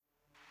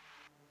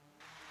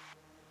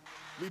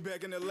We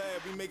back in the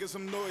lab, we making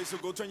some noise, so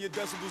go turn your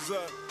decibels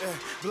up.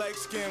 Black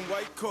skin,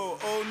 white coat,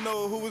 oh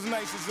no, who was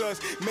nice as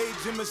us? Made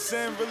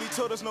Jimison really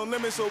told us no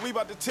limit, so we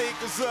about to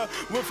take us up.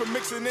 Went from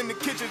mixing in the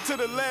kitchen to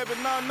the lab,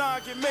 and now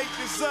I can make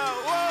this up.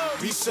 Whoa!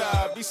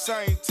 B-side, be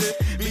scientist,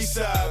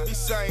 B-side, be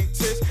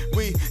scientist.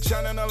 We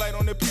shining a light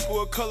on the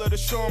people of color to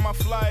show them how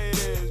fly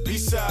it is.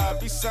 B-side,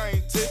 be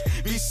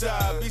scientist,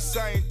 B-side, be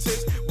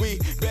scientist. We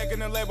back in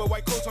the lab with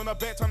white coats on our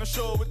back, trying to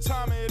show what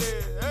time it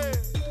is. Hey.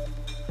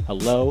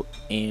 Hello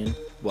and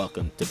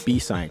welcome to Be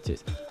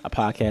Scientist, a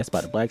podcast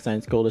by the Black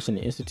Science Coalition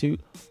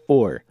Institute,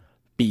 or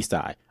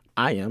B-Sci.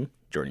 I am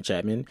Jordan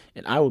Chapman,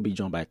 and I will be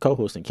joined by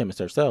co-host and chemist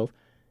herself,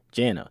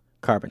 Jana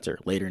Carpenter,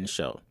 later in the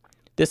show.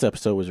 This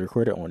episode was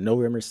recorded on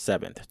November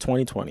 7th,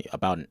 2020,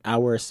 about an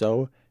hour or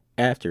so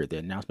after the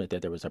announcement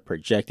that there was a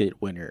projected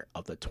winner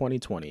of the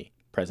 2020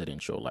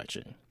 presidential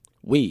election.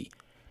 We,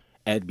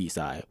 at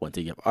B-Sci, want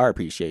to give our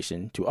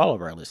appreciation to all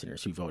of our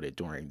listeners who voted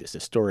during this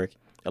historic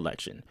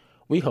election.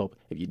 We hope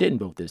if you didn't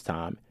vote this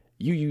time,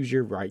 you use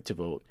your right to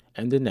vote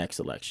in the next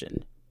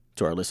election.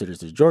 To our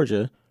listeners in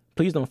Georgia,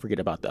 please don't forget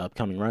about the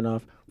upcoming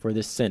runoff for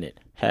the Senate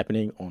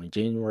happening on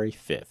January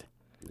 5th.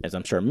 As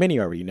I'm sure many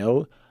already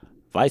know,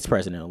 Vice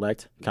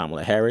President-elect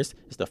Kamala Harris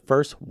is the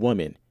first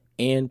woman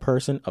and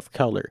person of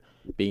color,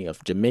 being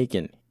of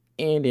Jamaican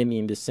and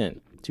Indian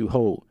descent, to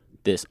hold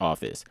this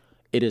office.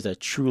 It is a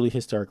truly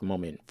historic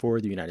moment for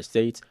the United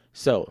States,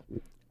 so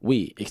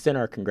we extend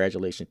our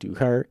congratulations to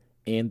her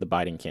and the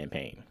Biden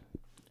campaign.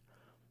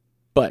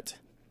 But,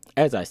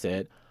 as I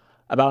said,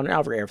 about an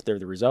hour after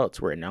the results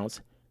were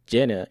announced,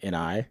 Jana and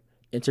I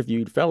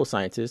interviewed fellow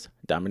scientist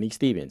Dominique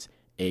Stevens,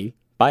 a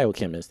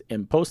biochemist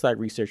and postdoc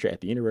researcher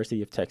at the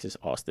University of Texas,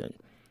 Austin.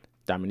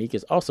 Dominique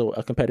is also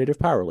a competitive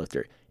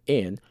powerlifter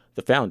and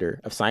the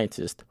founder of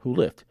Scientists Who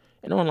Lift,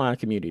 an online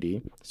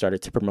community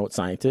started to promote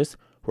scientists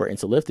who are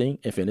into lifting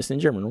and fitness in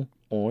general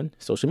on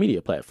social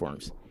media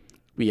platforms.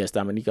 We asked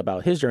Dominique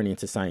about his journey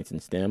into science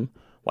and STEM,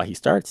 why he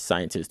started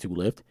Scientists Who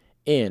Lift,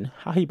 and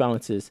how he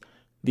balances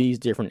these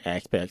different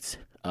aspects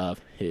of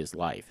his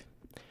life.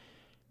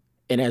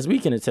 And as we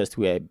can attest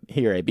to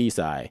here at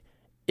B-Sci,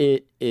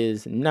 it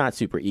is not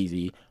super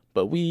easy,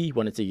 but we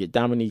wanted to get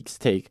Dominique's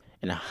take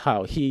on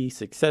how he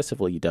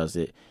successfully does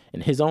it in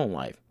his own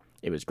life.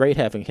 It was great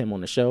having him on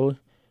the show.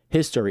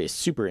 His story is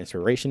super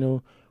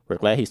inspirational. We're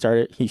glad he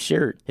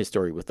shared his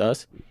story with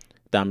us.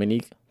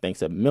 Dominique,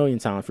 thanks a million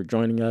times for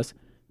joining us.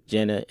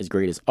 Jana is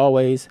great as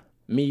always.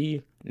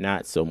 Me,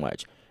 not so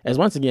much. As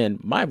once again,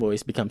 my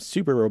voice becomes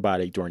super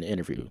robotic during the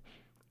interview.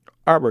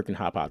 Our working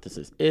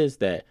hypothesis is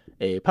that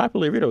a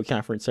popular video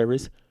conference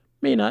service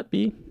may not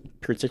be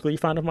particularly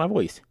fond of my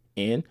voice.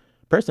 And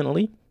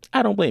personally,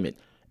 I don't blame it.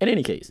 In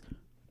any case,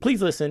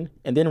 please listen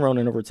and then run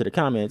on over to the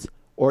comments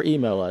or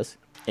email us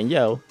and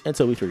yell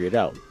until we figure it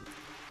out.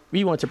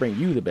 We want to bring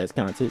you the best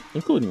content,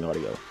 including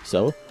audio,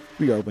 so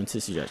we are open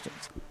to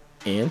suggestions.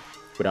 And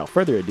without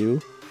further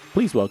ado,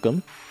 please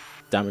welcome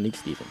Dominique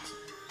Stevens.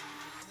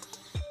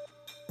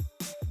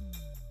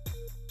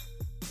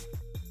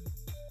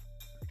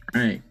 All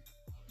right.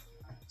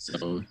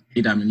 So, hey,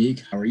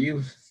 Dominique, how are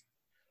you?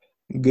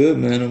 Good,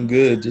 man. I'm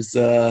good. Just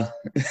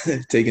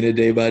taking it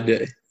day by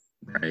day.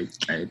 Right.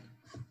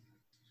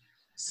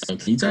 So,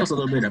 can you tell us a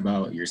little bit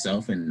about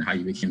yourself and how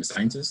you became a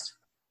scientist?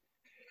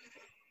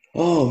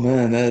 Oh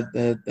man,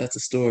 that's a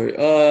story.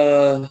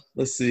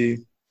 Let's see.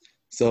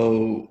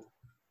 So,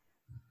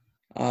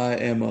 I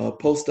am a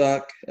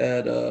postdoc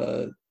at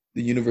the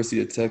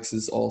University of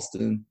Texas,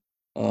 Austin.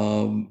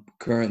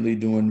 Currently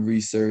doing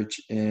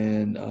research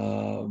in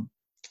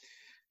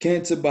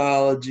cancer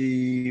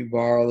biology,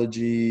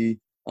 virology,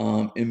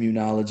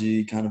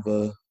 immunology, kind of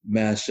a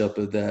mashup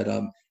of that.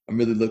 I'm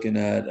really looking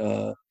at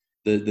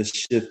the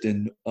shift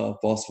in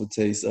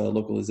phosphatase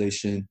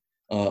localization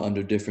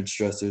under different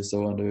stressors.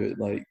 So under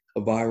like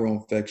a viral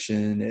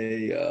infection,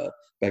 a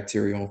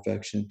bacterial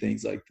infection,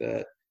 things like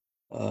that.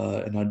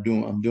 And I'm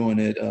doing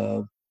it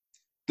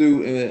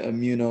through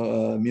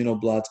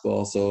immunoblotts, but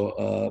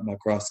also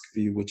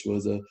microscopy, which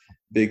was a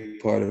big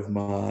part of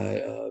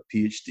my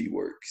PhD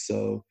work.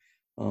 So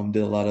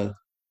did a lot of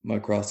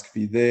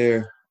microscopy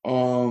there. I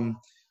don't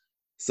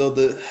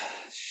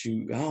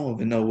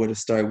even know where to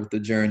start with the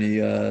journey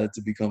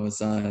to become a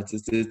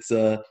scientist. It's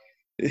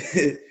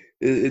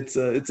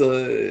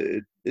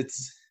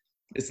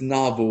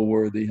novel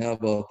worthy. How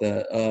about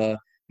that?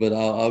 But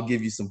I'll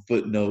give you some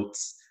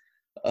footnotes.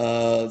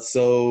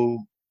 So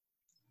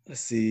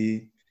let's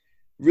see.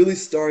 Really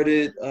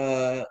started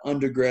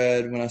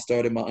undergrad when I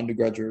started my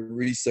undergraduate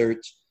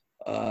research.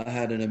 I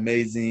had an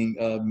amazing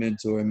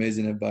mentor,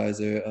 amazing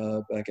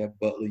advisor back at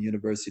Butler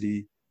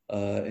University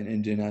in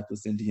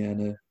Indianapolis,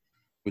 Indiana,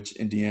 which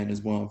Indiana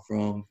is where I'm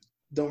from.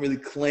 Don't really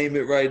claim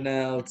it right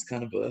now. It's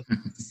kind of a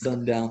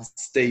sundown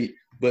state,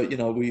 but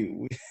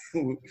we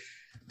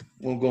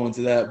won't go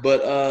into that.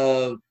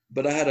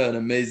 But I had an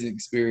amazing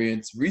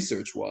experience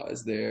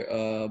research-wise there.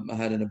 I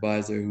had an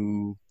advisor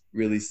who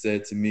really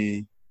said to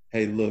me,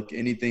 hey, look,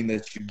 anything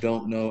that you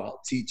don't know, I'll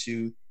teach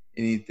you.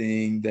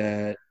 Anything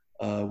that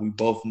we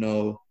both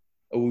know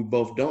or we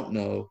both don't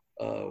know,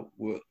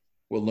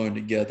 we'll learn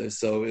together.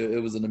 So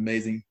it was an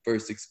amazing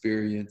first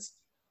experience.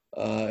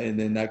 And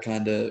then that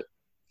kind of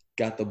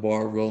got the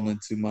ball rolling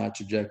to my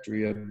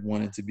trajectory of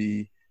wanting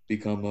to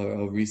become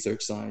a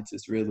research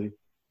scientist, really.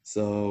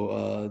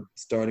 So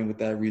starting with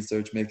that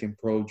research, making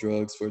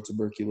drugs for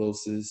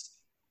tuberculosis,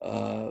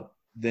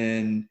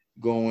 then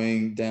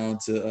going down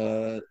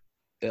to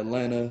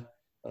Atlanta,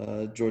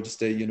 Georgia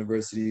State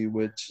University,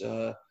 which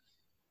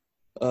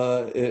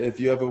if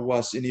you ever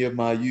watched any of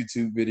my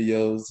YouTube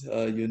videos,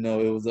 you know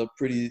it was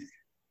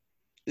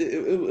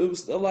it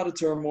was a lot of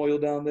turmoil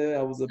down there.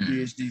 I was a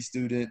PhD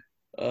student,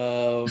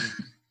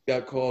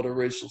 got called a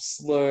racial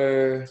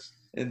slur,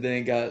 and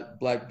then got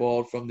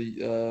blackballed from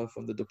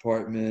the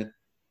department.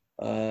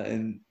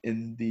 And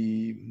in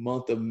the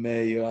month of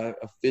May, I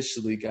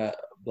officially got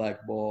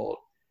blackballed,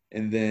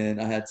 and then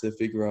I had to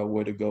figure out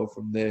where to go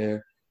from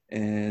there.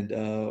 And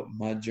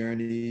my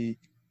journey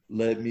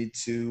led me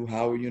to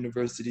Howard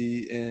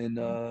University in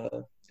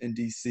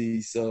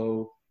DC.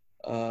 So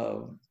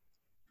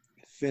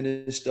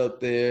finished up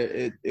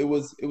there. It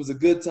was a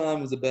good time.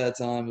 It was a bad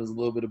time. It was a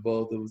little bit of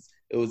both.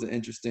 It was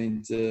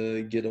interesting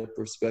to get a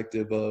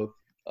perspective of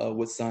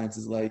what science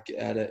is like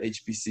at a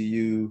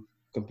HBCU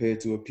compared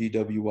to a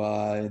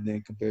PWI, and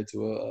then compared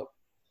to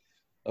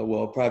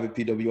a private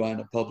PWI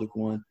and a public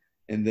one.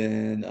 And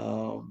then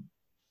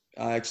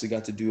I actually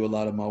got to do a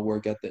lot of my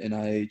work at the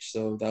NIH,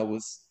 so that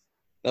was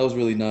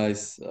really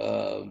nice.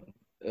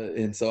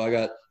 And so I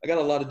got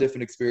a lot of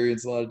different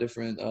experience, a lot of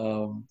different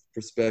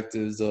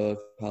perspectives of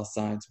how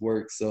science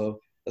works. So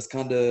that's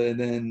kind of, and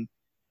then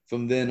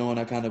from then on,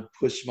 I kind of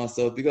pushed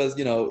myself because,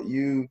 you know,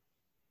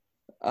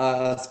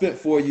 I spent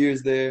 4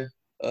 years there.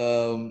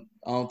 I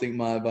don't think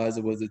my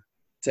advisor was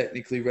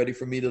technically ready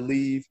for me to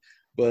leave,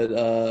 but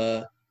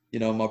you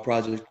know, my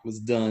project was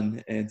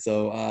done, and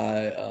so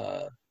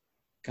I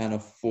kind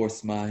of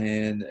forced my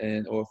hand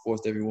or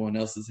forced everyone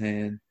else's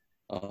hand,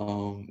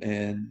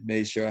 and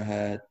made sure I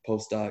had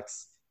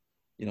postdocs,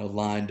 you know,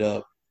 lined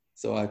up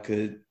so I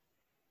could,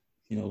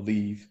 you know,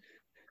 leave.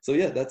 So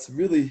yeah, that's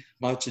really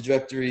my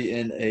trajectory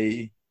in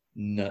a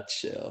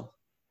nutshell.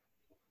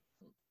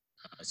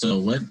 So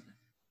what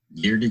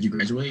year did you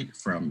graduate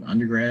from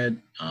undergrad,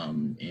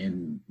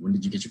 and when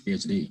did you get your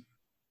PhD?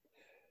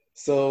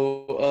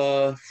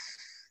 So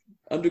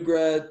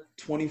undergrad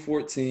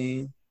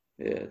 2014,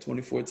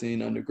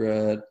 2014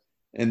 undergrad,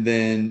 and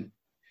then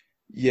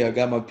I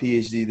got my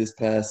PhD this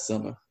past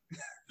summer.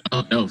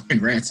 Oh no,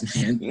 congrats,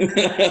 man.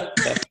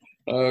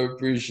 I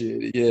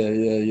appreciate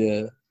it.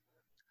 Yeah.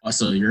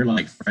 Also, you're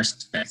like fresh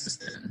to Texas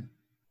then.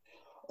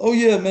 Oh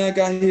yeah, man, I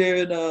got here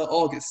in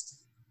August.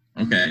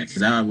 Okay,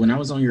 because when I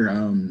was on your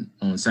on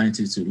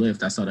Scientists Who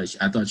Lift, I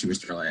thought you were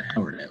still at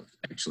Howard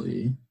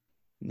actually.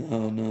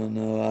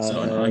 No.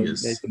 So in I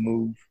August, made the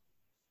move.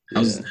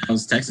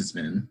 How's Texas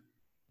been?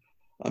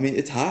 I mean,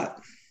 it's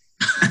hot.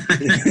 I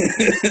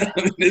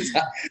mean, it's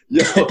hot.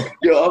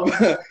 Yo,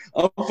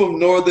 I'm from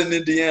northern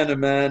Indiana,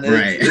 man.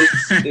 Right.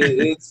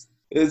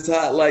 It's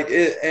hot. Like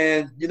it,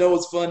 and you know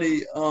what's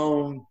funny?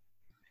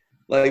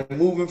 Like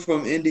moving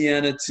from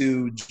Indiana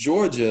to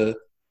Georgia,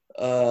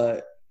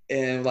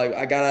 and like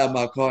I got out of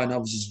my car and I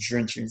was just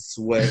drenching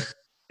sweat.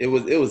 It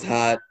was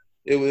hot.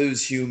 It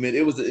was humid.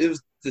 It was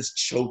this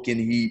choking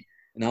heat,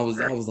 and I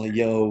was like,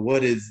 yo,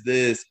 what is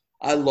this?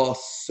 I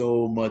lost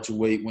so much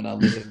weight when I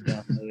lived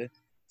down there.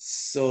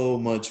 So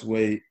much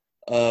weight.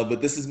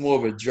 But this is more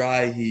of a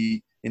dry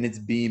heat, and it's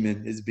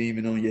beaming. It's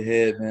beaming on your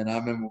head, man. I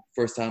remember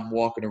first time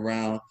walking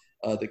around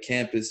the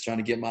campus trying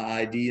to get my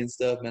ID and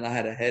stuff, man, I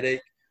had a headache.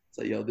 It's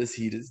like, yo, this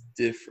heat is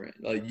different.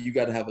 Like, you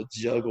got to have a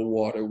jug of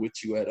water with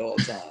you at all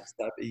times,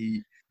 type of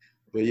heat.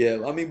 But yeah,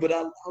 I mean, but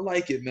I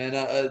like it, man.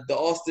 The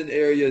Austin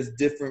area is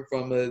different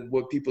from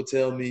what people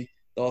tell me.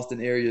 The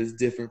Austin area is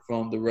different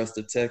from the rest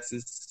of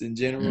Texas in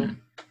general.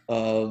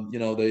 You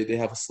know, they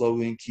have a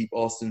slogan, keep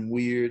Austin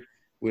weird,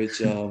 which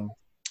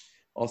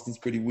Austin's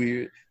pretty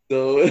weird.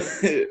 So,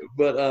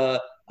 but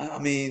I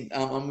mean,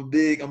 I'm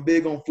big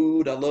on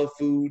food. I love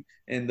food,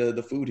 and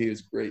the food here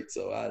is great.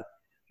 So I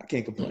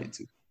can't complain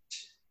too much.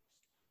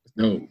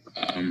 No,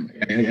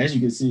 as you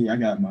can see, I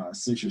got my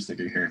Sixer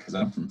sticker here because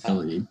I'm from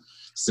Philly.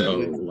 So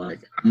like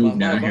I moved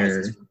down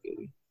here.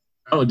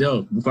 Oh,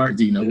 dope. What part?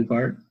 Do you know what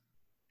part?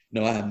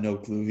 No, I have no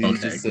clue. He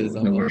just says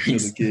cool. I'm a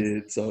Philly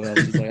kid, so I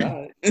was just like,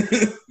 all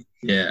right.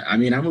 Yeah, I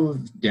mean, I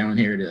moved down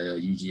here to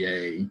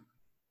UGA,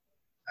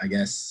 I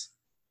guess,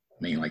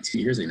 like 2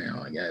 years ago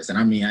now, I guess. And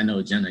I mean, I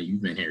know, Jenna,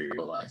 you've been here your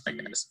whole life, I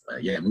guess.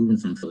 But yeah, moving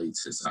from Philly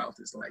to South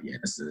is like, yeah,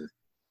 it's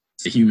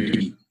a humid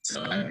heat.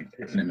 So I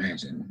can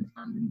imagine.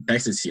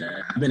 Texas,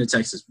 I've been to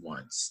Texas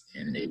once,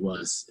 and it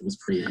was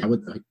pretty. I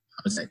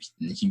was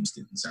in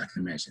Houston, so I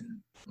can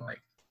imagine, like,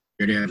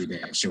 you're there every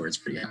day. I'm sure it's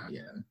pretty hot,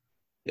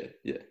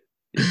 Yeah.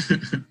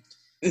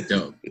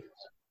 Dope.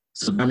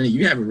 So, I mean,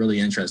 you have a really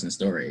interesting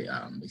story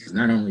because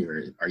not only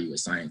are you a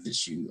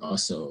scientist, you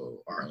also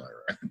are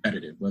a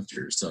competitive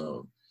lifter.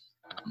 So,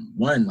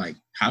 one, like,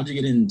 how'd you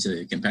get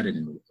into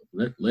competitive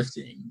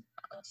lifting?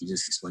 Can you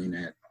just explain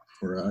that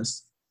for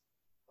us?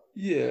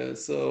 Yeah,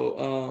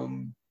 so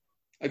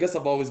I guess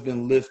I've always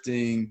been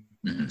lifting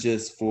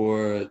just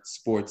for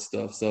sports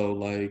stuff. So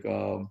like,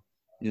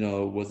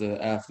 was an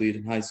athlete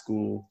in high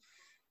school,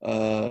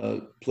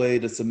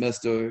 played a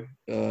semester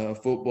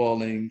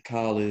football in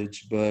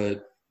college,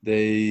 but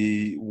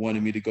they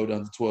wanted me to go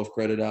down to 12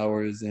 credit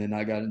hours, and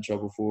I got in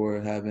trouble for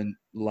having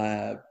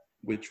lab,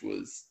 which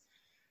was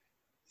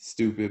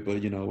stupid,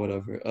 but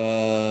whatever.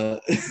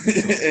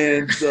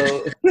 And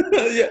so,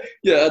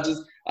 yeah,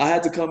 I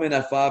had to come in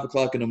at 5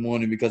 o'clock in the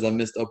morning because I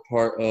missed a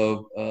part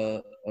of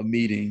a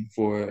meeting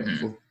for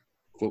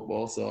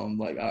football. So I'm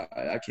like,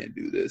 I can't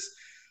do this.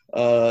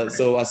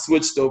 So I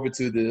switched over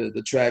to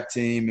the track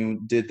team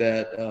and did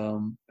that,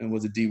 and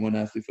was a D1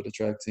 athlete for the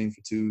track team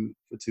for 2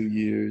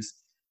 years.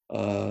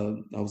 I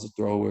was a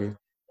thrower.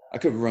 I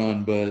could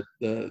run, but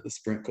the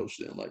sprint coach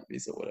didn't like me,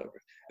 so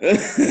whatever.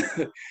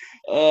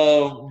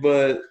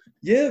 But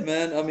yeah,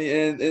 man. I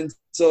mean, and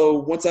so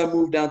once I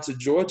moved down to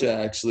Georgia,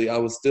 actually, I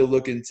was still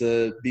looking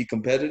to be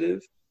competitive,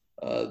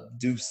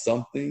 do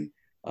something.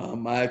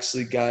 I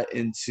actually got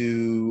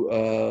into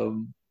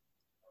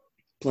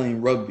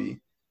playing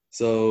rugby.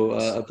 So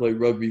I played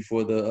rugby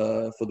for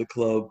the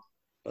club,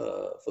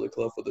 for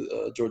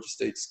the Georgia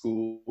State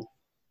school.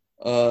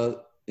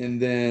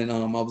 And then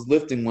I was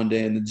lifting one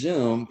day in the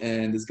gym,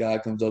 and this guy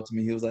comes up to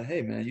me. He was like,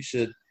 "Hey, man,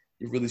 you're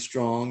really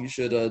strong. You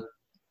should,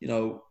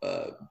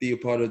 be a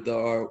part of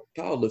our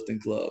powerlifting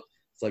club."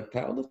 It's like,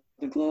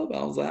 powerlifting club?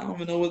 I was like, I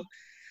don't even know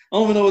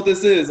what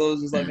this is. I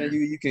was just like, man,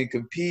 you can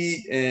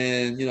compete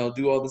and,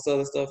 do all this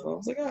other stuff. And I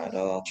was like, all right,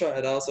 I'll try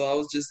it out. So I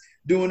was just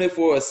doing it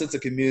for a sense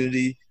of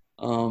community,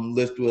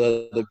 lift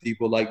with other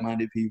people,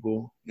 like-minded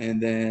people.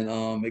 And then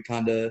it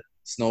kind of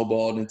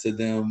snowballed into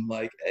them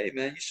like, hey,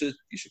 man, you should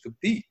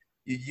compete.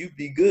 You'd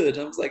be good.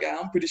 And I was like,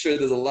 I'm pretty sure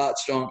there's a lot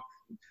of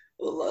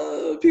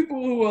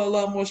people who are a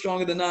lot more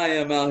stronger than I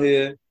am out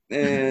here.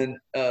 And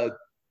come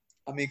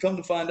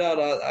to find out,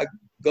 I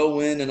go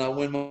in and I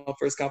win my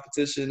first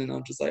competition, and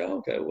I'm just like, oh,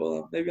 okay,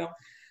 well, maybe I'm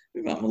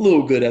a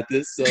little good at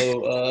this. So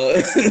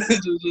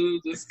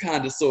just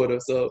kind of, sort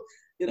of. So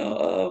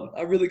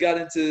I really got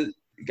into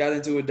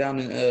it down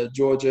in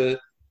Georgia,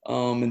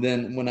 and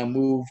then when I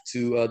moved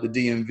to the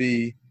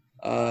DMV,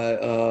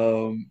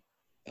 I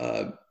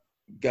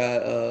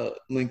got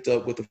linked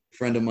up with a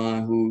friend of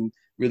mine who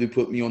really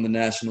put me on the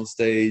national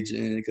stage,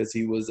 and because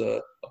he was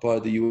a part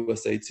of the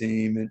USA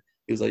team, and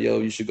he was like, yo,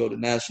 you should go to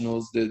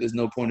nationals. There's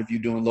no point of you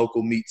doing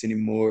local meets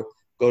anymore.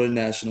 Go to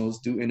nationals,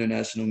 do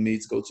international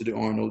meets, go to the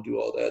Arnold, do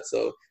all that.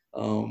 So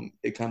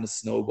it kind of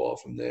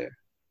snowballed from there.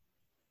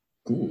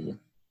 Cool.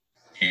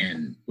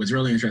 And what's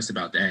really interesting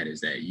about that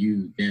is that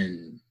you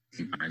then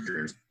combined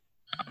your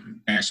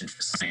passion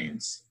for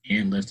science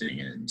and lifting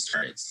and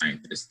started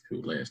Scientists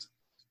Who Lift.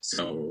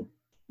 So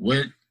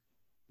what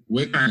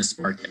kind of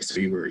sparked that? So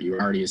you were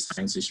already a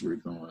scientist, you were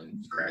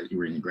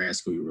in grad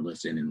school, you were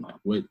lifting, and like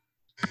what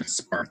kind of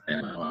sparked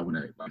that? Like, I want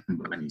to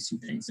combine these two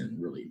things and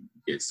really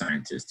get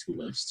Scientists Who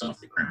Lift off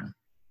the ground.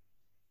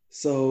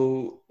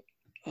 So,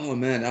 oh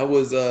man, I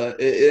was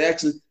it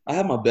actually, I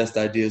have my best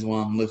ideas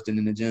while I'm lifting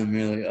in the gym,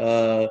 really.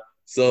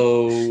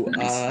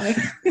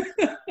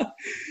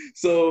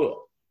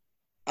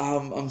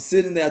 I'm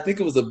sitting there. I think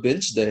it was a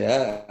bench day.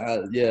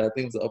 I think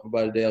it was an upper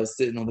body day. I was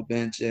sitting on the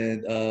bench,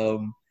 and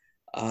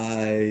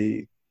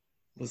I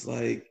was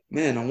like,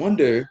 man, I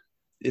wonder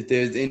if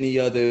there's any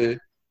other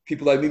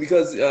people like me,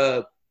 because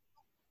I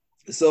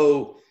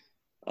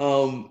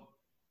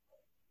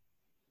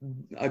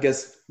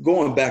guess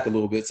going back a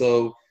little bit.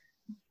 So,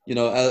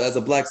 as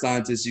a Black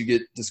scientist, you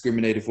get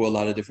discriminated for a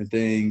lot of different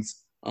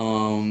things.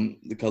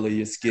 The color of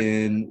your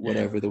skin,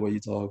 whatever, the way you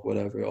talk,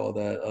 whatever, all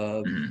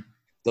that.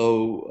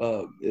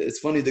 So it's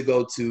funny to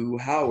go to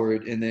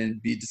Howard and then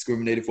be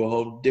discriminated for a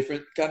whole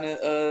different kind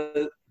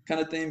of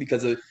thing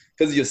because of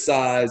your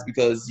size,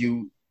 because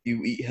you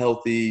eat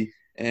healthy,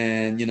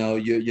 and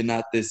you're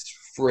not this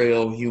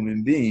frail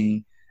human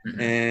being.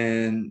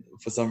 And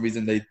for some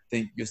reason they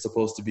think you're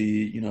supposed to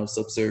be,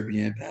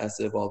 subservient,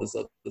 passive, all this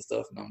other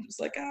stuff. And I'm just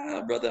like,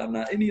 brother, I'm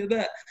not any of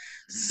that.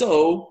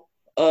 So,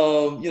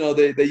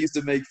 they used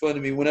to make fun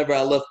of me whenever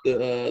I left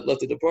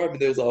the department.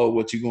 They was like, oh,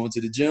 what, you going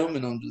to the gym?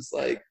 And I'm just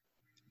like,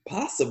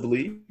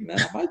 possibly, man,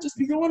 I might just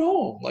be going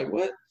home. Like,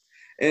 what?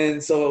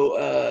 And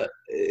so,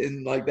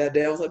 and like that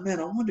day, I was like, man,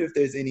 I wonder if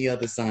there's any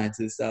other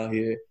scientists out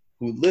here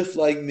who lift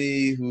like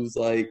me, who's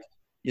like,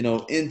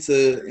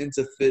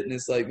 into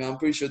fitness. Like, I'm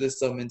pretty sure there's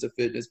some into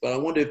fitness, but I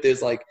wonder if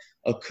there's like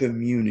a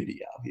community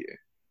out here,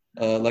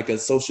 like a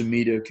social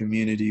media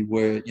community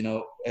where,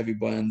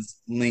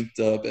 everyone's linked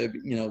up.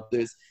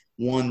 There's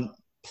one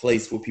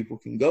place where people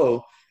can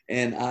go.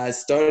 And I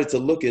started to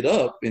look it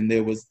up, and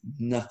there was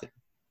nothing.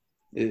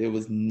 It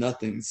was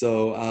nothing.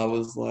 So I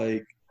was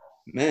like,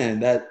 man,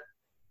 that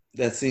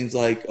seems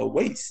like a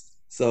waste.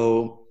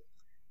 So,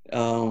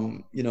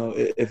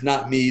 if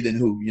not me, then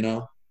who,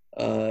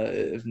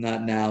 if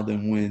not now,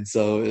 then when?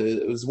 So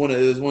it was one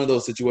of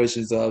those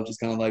situations that I was just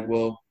kind of like,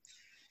 well,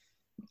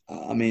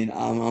 I mean,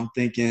 I'm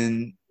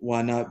thinking,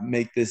 why not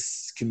make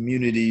this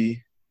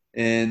community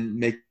and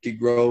make it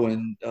grow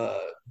and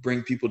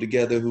bring people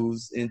together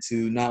who's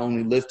into not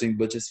only lifting,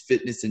 but just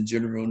fitness in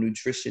general,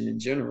 nutrition in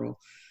general,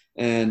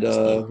 and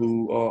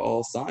who are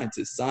all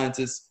scientists.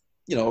 Scientists,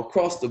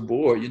 across the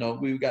board.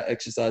 We've got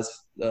exercise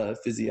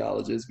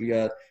physiologists, we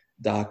got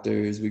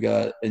doctors, we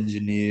got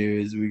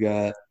engineers, we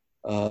got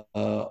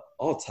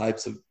all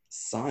types of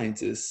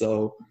scientists.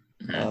 So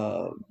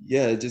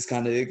it just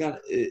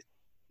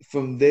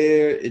from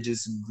there it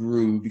just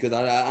grew, because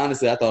I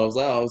honestly I thought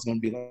I was going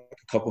to be like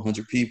a couple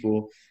hundred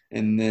people,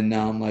 and then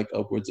now I'm like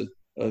upwards of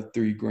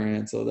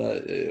 $3,000. So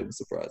that it was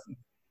surprising.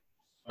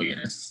 Oh yeah,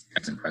 that's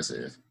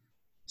impressive.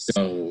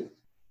 So,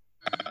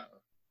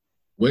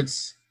 what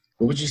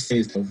would you say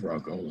is the overall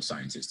goal of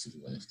scientists to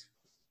lift?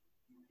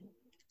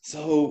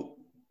 So,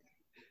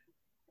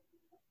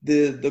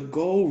 the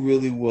goal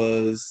really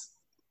was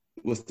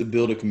to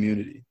build a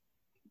community,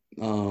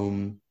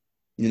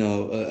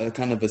 a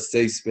kind of a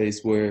safe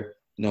space where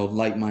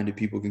like-minded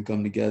people can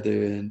come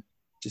together and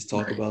just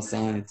talk about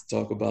science,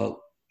 talk about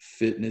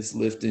fitness,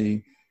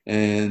 lifting,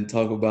 and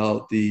talk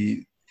about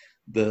the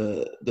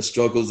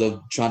struggles of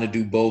trying to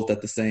do both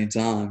at the same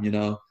time.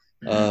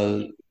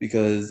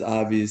 Because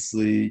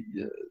obviously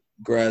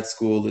grad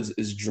school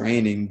is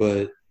draining,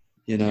 but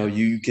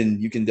you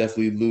can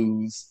definitely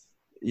lose.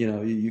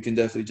 You can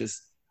definitely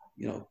just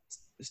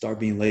start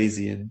being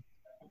lazy and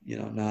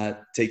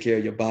not take care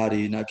of your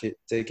body, not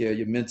take care of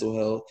your mental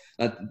health,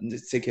 not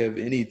take care of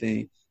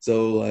anything.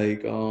 So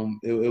like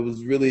it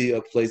was really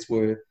a place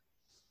where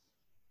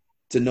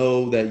to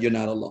know that you're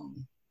not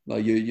alone.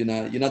 Like you're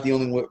not the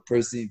only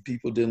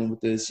people dealing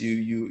with this.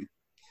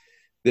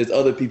 There's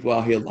other people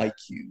out here like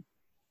you.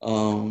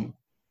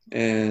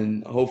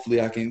 And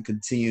hopefully I can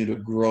continue to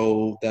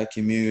grow that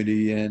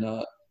community and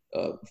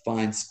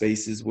find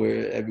spaces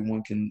where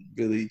everyone can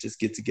really just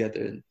get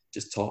together and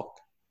just talk.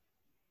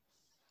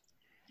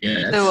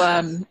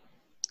 Yeah.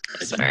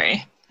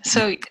 Sorry.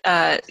 So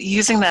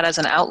using that as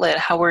an outlet,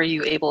 how were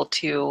you able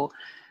to,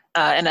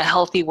 in a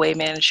healthy way,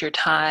 manage your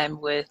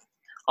time with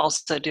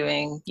also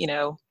doing,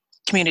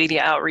 community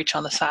outreach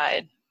on the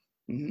side?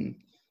 Mm-hmm.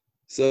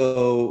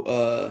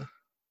 So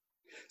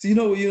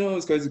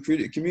it's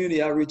crazy.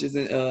 Community outreach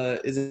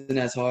isn't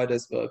as hard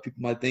as people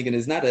might think, and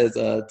it's not as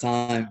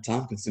time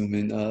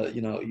consuming.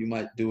 You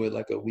might do it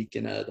like a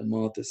weekend out of the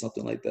month or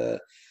something like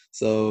that.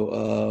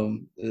 So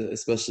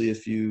especially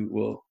if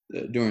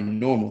during the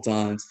normal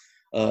times,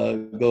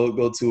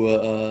 go to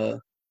a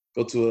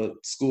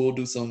school,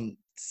 do some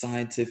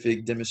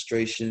scientific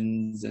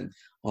demonstrations and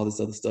all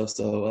this other stuff.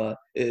 So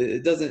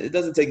it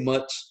doesn't take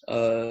much,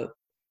 but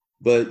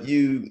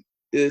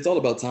it's all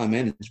about time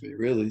management,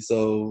 really.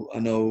 So I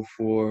know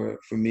for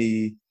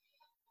me,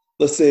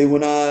 let's say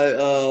when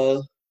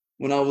I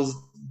was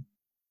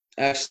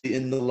actually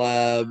in the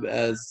lab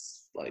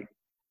as like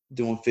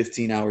doing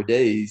 15-hour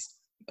days,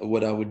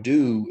 what I would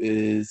do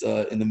is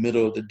in the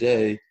middle of the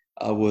day,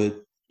 I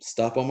would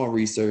stop on my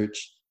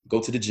research, go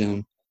to the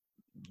gym,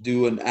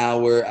 do an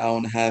hour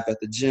and a half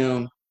at the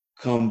gym,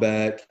 come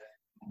back,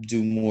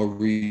 do more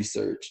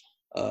research.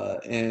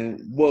 And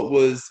what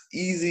was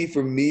easy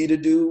for me to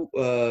do,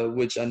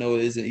 which I know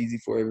isn't easy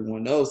for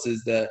everyone else,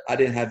 is that I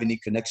didn't have any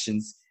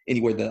connections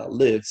anywhere that I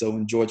lived. So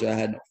in Georgia, I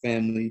had no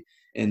family.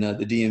 In the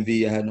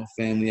DMV, I had no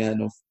family. I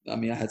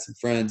had some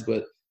friends,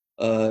 but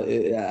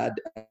I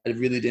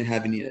really didn't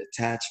have any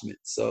attachment.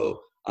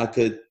 So I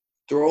could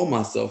throw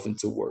myself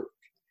into work,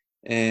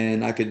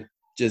 and I could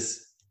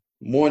just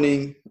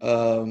morning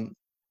lab,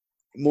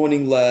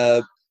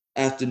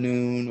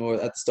 afternoon, or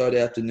at the start of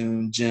the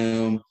afternoon,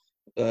 gym,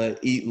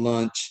 eat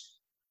lunch,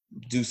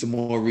 do some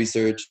more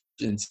research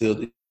until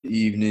the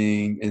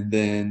evening, and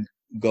then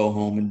go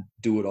home and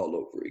do it all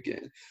over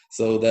again.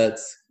 So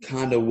that's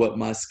kind of what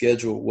my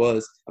schedule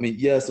was. I mean,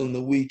 yes, on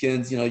the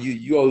weekends,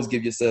 you always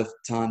give yourself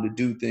time to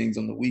do things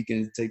on the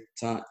weekends, take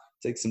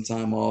some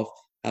time off,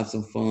 have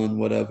some fun,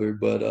 whatever.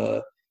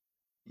 But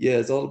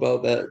it's all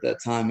about that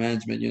time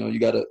management. You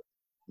got to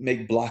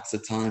make blocks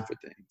of time for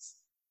things.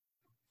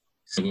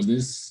 So was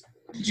this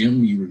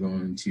gym you were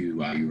going to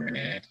while you were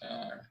at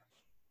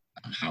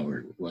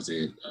Howard, was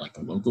it like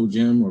a local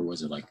gym, or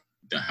was it like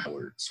the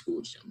Howard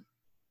School gym?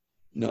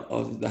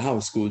 No, the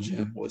Howard School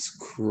gym was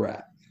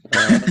crap.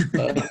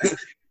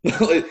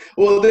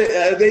 Well,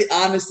 they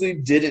honestly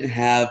didn't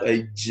have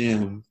a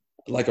gym,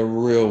 like a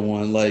real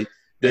one. Like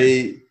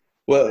like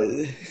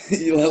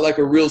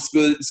a real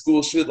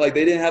school should. Like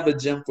they didn't have a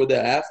gym for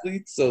their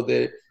athletes, so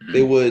they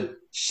would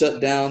shut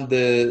down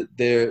their.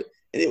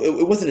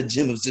 It wasn't a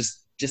gym. It was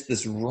just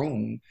this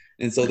room,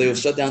 and so they would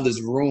shut down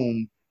this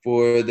room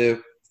for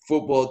their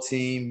football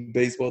team,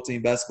 baseball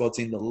team, basketball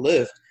team to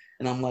lift.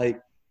 And I'm like,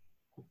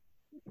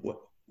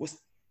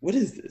 what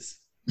is this?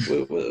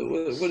 So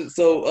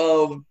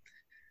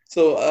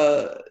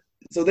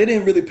they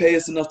didn't really pay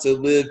us enough to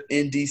live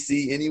in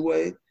DC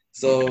anyway.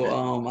 So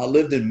I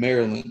lived in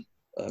Maryland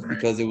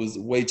because it was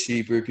way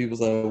cheaper. People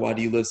say, why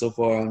do you live so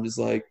far? I'm just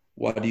like,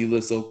 why do you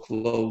live so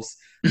close?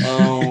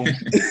 And,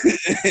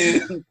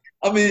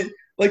 I mean,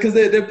 like, cause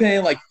they're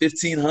paying like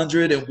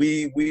 $1,500, and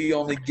we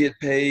only get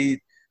paid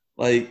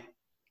like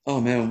Oh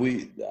man,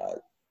 we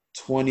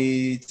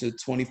 20 to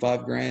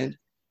 25 grand.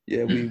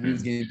 Yeah, we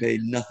was getting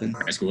paid nothing.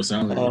 High school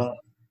salary.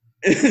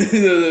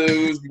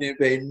 We was getting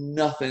paid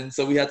nothing,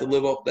 so we had to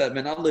live off that.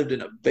 Man, I lived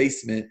in a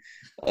basement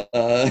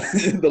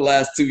the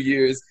last 2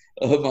 years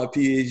of my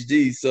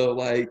PhD. So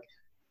like,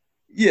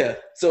 yeah.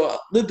 So I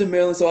lived in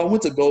Maryland. So I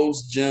went to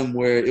Gold's Gym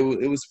where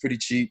it was pretty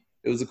cheap.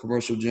 It was a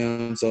commercial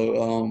gym.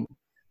 So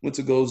went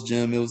to Gold's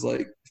Gym. It was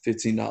like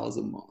 $15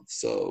 a month.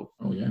 So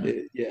Oh yeah.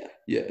 yeah.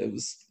 It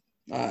was.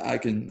 I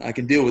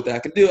can deal with that. I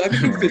can do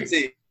Right.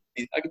 15.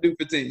 I can do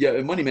 15. Yeah,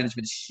 and money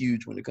management is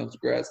huge when it comes to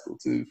grad school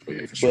too. Oh,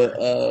 yeah, for sure.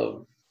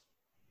 But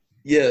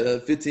yeah,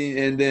 15,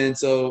 and then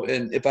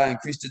and if I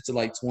increased it to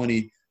like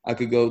 20, I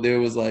could go. There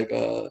was like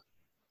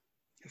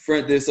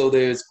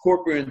there's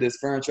corporate and there's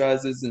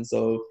franchises, and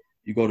so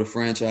you go to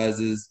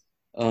franchises.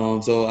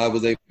 So I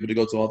was able to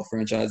go to all the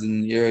franchises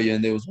in the area,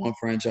 and there was one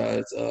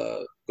franchise,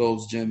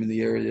 Gold's Gym in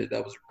the area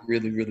that was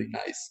really really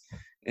nice,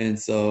 and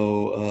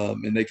so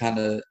and they kind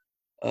of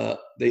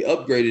they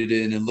upgraded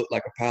it and it looked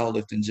like a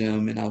powerlifting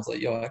gym, and I was like,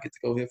 yo, I get to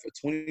go here for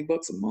 $20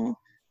 a month.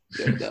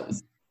 Yeah,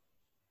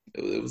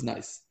 it was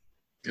nice.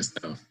 Good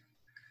stuff.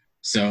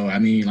 So, I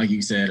mean, like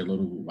you said a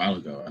little while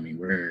ago, I mean,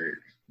 we're,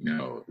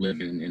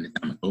 living in the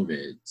time of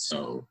COVID.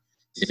 So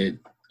did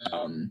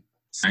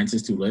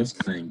Scientists Who Lift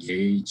kind of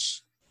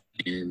engage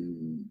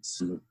in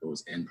some of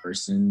those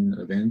in-person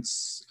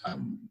events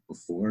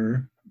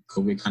before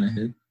COVID kind of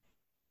hit?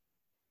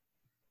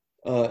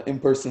 In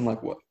person,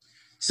 like what?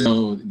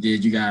 So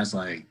did you guys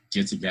like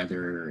get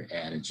together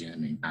at a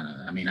gym and kind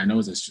of, I mean, I know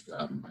it's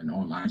an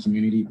online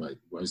community, but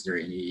was there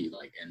any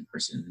like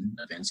in-person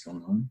events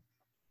going on?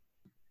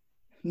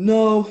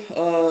 No,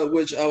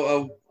 which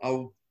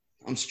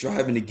I'm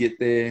striving to get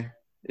there.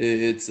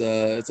 It's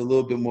a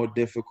little bit more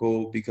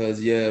difficult because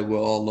yeah, we're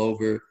all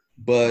over.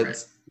 But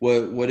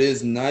Right. what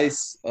is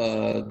nice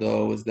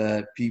though is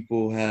that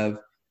people have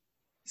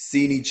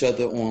seen each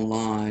other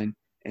online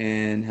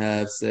and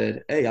have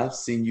said, "Hey, I've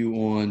seen you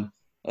on,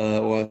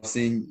 or I've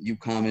seen you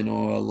comment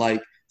or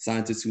like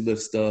Scientists Who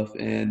Lift stuff,"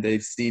 and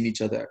they've seen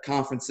each other at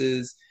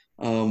conferences,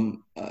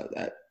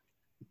 at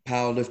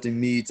powerlifting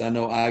meets. I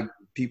know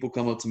people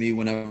come up to me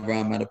whenever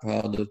I'm at a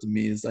powerlifting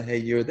meet. It's like, "Hey,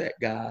 you're that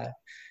guy,"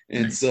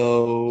 and Nice.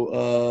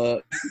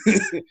 so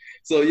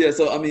so yeah.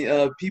 So I mean,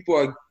 people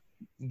are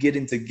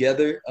getting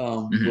together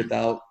Mhm.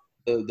 without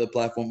the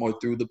platform or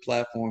through the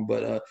platform,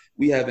 but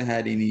we haven't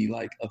had any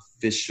like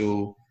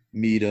official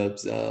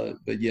meetups.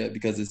 But yeah,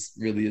 because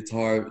it's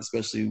hard,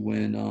 especially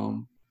when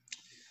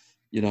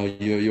you're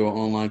an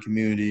online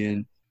community.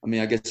 And I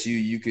mean, I guess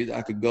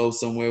I could go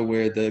somewhere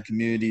where the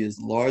community is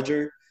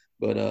larger,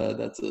 but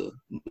that's a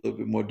little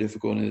bit more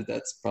difficult, and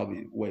that's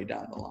probably way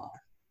down the line.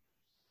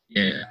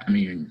 Yeah, I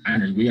mean,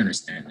 we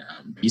understand.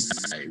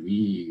 Besides,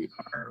 we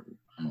are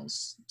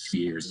almost 2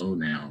 years old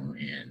now,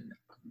 and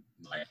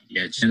like,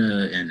 yeah,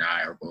 Jenna and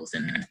I are both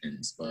in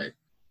Athens, but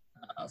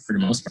for the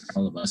most part,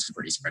 all of us are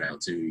pretty spread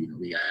out too.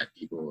 We got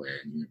people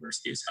at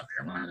University of South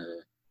Carolina.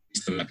 We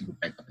still got people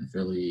back up in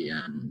Philly.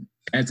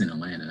 Dad's in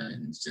Atlanta,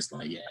 and it's just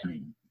like, yeah, I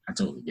mean, I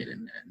totally get it,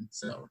 man.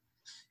 So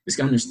it's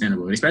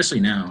understandable, especially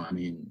now. I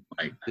mean,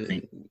 like, I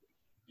think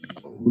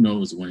who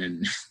knows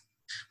when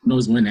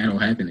that'll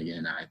happen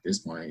again at this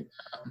point.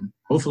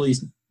 Hopefully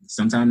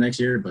sometime next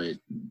year, but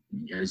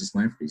you gotta just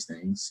plan for these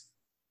things.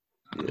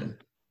 Yeah.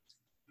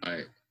 All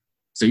right.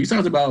 So you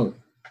talked about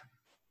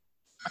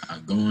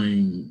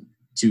going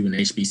to an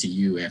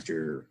HBCU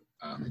after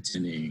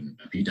attending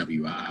a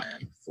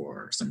PWI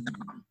for some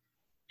time.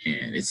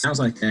 And it sounds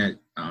like that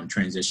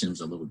transition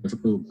was a little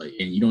difficult,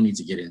 and you don't need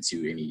to get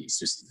into any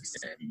specifics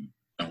that you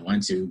don't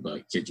want to,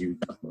 but could you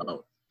talk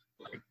about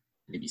like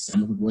maybe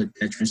some of what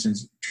that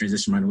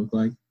transition might look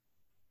like?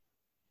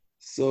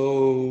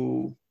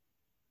 So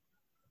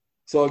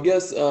I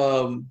guess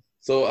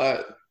so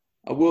I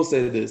will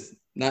say this: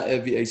 not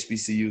every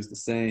HBCU is the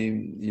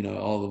same.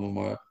 All of them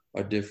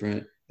are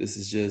different. This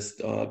is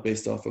just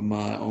based off of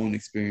my own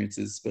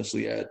experiences,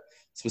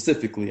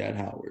 specifically at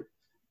Howard.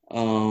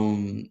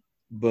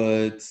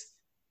 But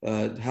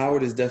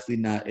Howard is definitely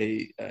not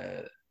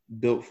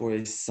built for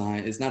a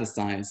science. It's not a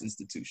science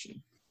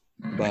institution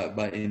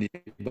by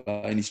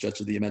any stretch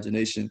of the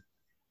imagination.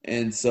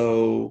 And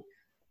so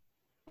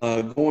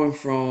going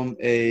from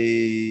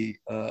a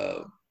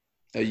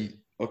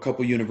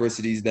couple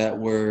universities that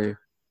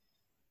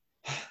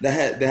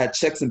had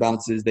checks and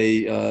balances,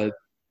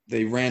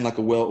 they ran like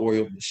a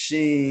well-oiled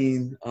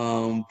machine.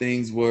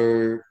 Things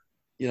were,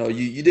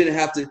 you didn't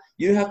have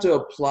to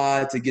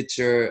apply to get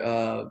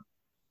your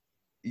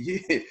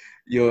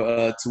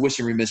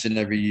tuition remission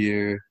every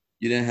year.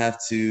 You didn't have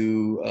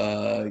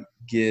to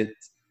get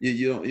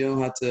you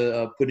don't have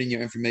to put in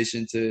your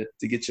information to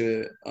get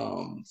your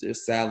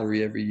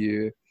salary every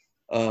year.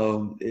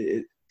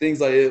 Things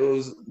like it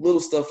was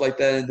little stuff like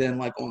that, and then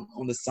like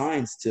on the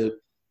science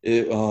tip,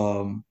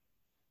 the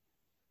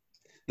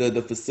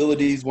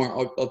facilities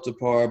weren't up to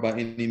par by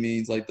any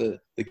means. Like the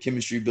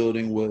chemistry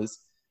building was,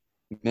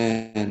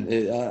 man.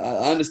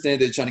 I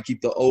understand they're trying to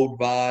keep the old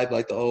vibe,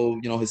 like the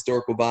old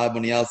historical vibe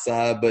on the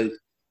outside, but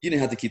you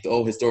didn't have to keep the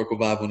old historical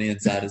vibe on the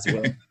inside as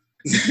well.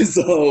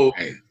 So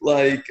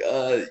like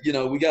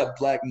we got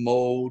black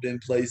mold in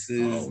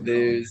places.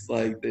 There's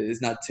like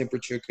it's not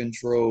temperature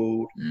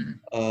controlled.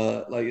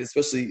 Like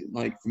especially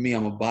like for me,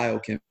 I'm a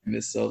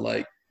biochemist, so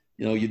like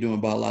you're doing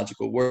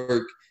biological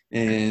work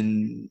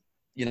and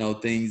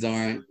things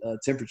aren't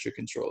temperature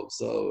controlled.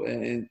 So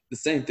and the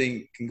same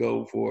thing can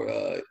go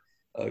for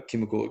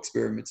chemical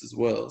experiments as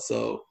well.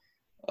 So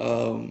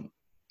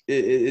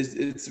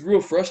it's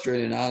real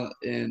frustrating. I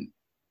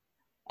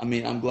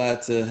mean, I'm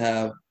glad to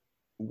have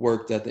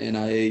worked at the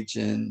NIH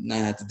and not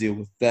have to deal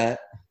with that.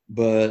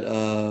 But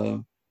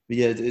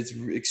yeah, it's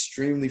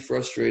extremely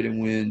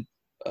frustrating when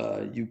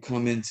you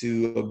come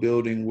into a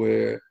building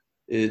where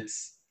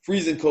it's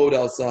freezing cold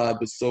outside,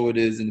 but so it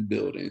is in the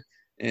building.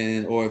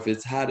 Or if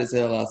it's hot as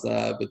hell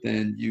outside, but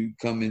then you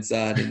come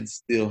inside and it's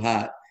still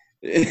hot.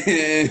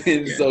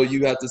 And so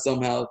you have to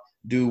somehow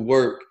do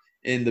work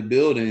in the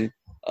building.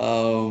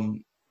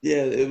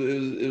 Yeah,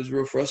 it was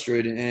real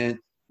frustrating. And,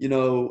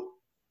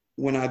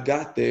 when I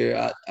got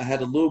there, I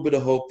had a little bit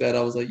of hope that I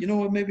was like, you know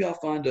what, maybe I'll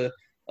find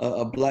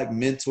a black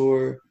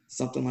mentor,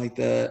 something like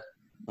that.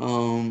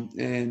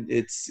 And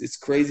it's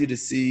crazy to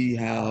see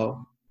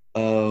how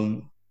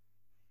a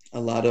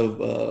lot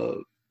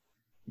of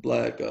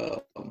black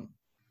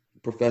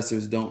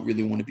professors don't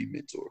really want to be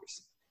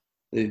mentors.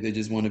 They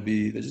just want to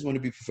be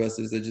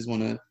professors. They just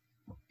want to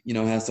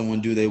have someone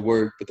do their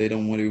work, but they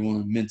don't want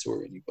to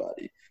mentor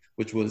anybody,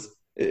 which was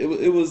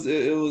it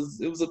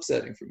was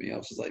upsetting for me. I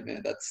was just like,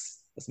 man, that's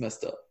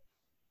messed up.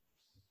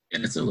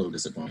 And it's a little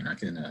disappointing. I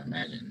can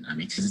imagine. I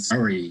mean, because it's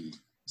already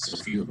so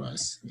few of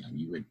us.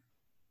 You would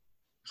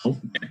hope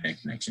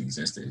that connection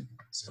existed.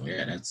 So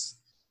yeah, that's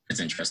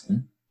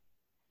interesting.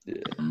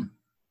 Yeah.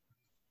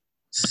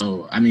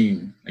 So I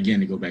mean, again,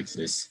 to go back to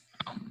this,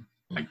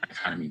 like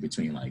dichotomy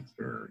between like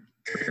your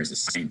career as a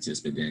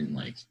scientist, but then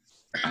like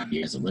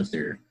as a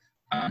lifter.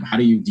 How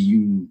do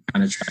you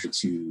kind of try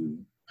to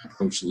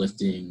approach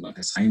lifting like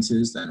a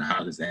scientist, and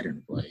how does that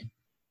interplay?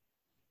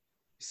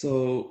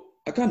 So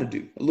I kind of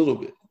do a little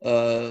bit.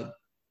 I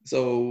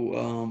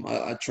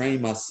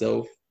train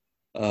myself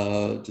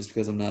just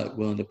because I'm not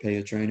willing to pay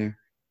a trainer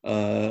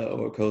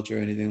or a coach or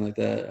anything like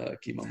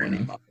that. Keep my money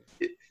in my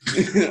pocket.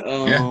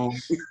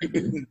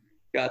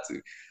 Got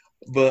to.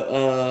 But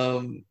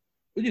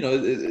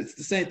it's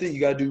the same thing.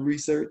 You got to do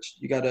research.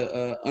 You got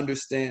to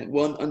understand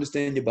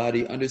your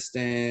body.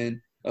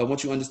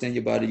 Once you understand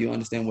your body, you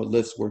understand what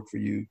lifts work for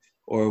you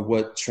or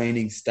what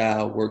training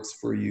style works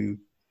for you.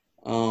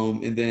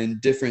 And then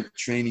different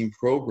training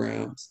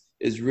programs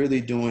is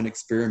really doing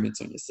experiments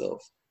on yourself.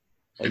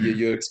 Like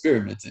you're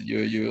experimenting.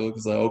 You're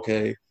like,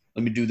 okay,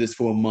 let me do this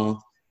for a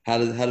month. How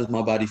does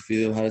my body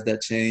feel? How does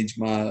that change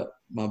my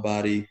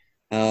body?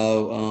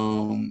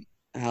 How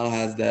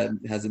has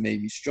it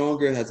made me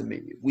stronger? Has it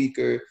made me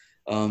weaker?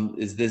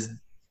 Is this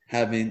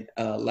having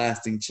a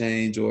lasting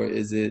change, or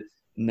is it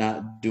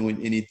not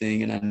doing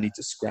anything and I need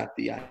to scrap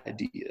the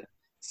idea?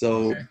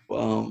 So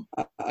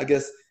I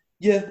guess.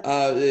 Yeah,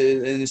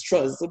 and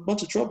it's a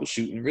bunch of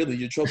troubleshooting. Really,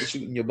 you're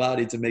troubleshooting your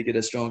body to make it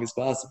as strong as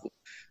possible.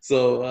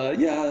 So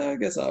I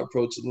guess I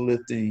approach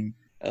lifting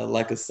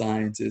like a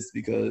scientist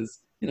because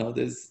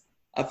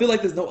I feel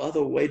like there's no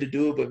other way to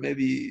do it, but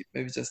maybe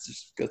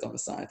just because I'm a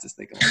scientist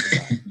thinking like a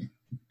scientist.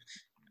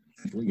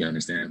 Completely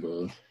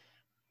understandable.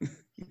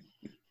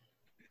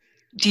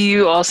 Do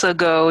you also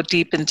go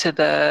deep into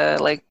the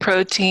like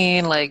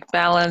protein, like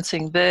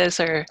balancing this,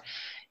 or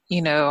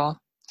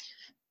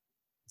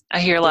I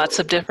hear lots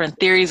of different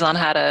theories on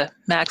how to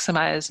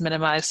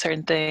minimize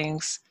certain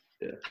things.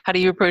 Yeah. How do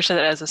you approach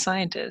that as a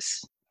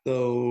scientist?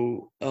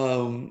 So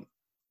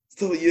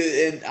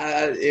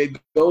it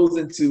goes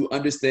into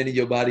understanding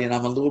your body, and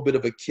I'm a little bit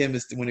of a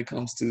chemist when it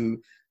comes to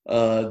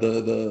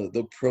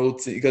the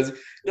protein, because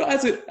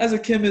as a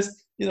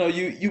chemist,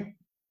 you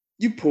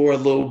pour a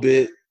little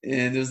bit,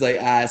 and there's like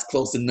it's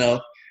close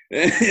enough,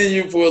 and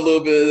you pour a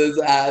little bit,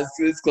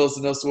 it's close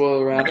enough,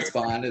 swirl around, it's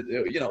fine,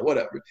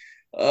 whatever.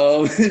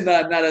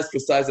 Not as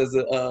precise as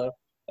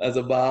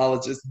a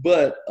biologist,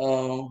 but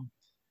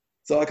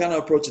so I kind of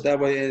approach it that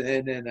way,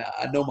 and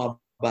I know my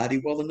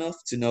body well enough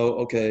to know,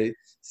 okay,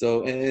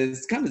 so and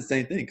it's kind of the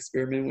same thing,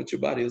 experimenting with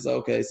your body. It's like,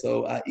 okay,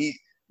 so I eat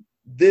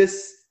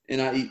this and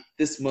I eat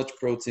this much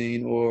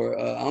protein, or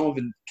I don't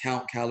even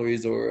count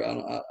calories, or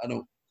I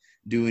don't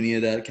do any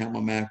of that, count my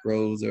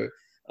macros, or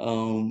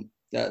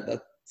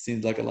that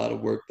seems like a lot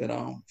of work that I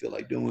don't feel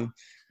like doing.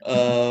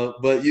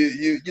 But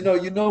you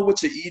know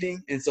what you're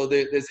eating, and so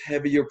there's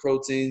heavier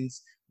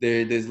proteins,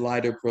 there's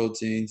lighter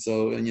proteins.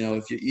 So, and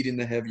if you're eating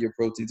the heavier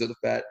proteins or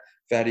the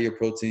fattier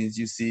proteins,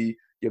 you see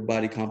your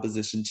body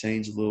composition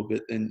change a little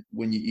bit than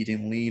when you're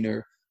eating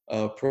leaner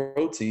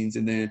proteins.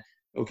 And then,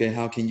 okay,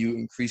 how can you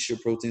increase your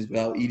proteins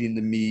without eating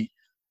the meat?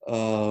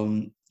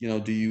 Do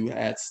you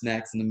add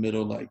snacks in the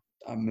middle? Like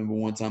I remember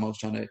one time I was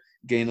trying to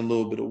gain a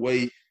little bit of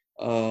weight,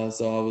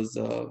 so I was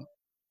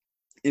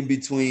in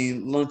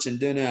between lunch and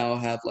dinner, I'll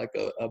have like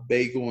a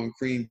bagel and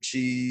cream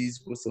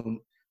cheese with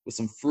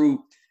some fruit,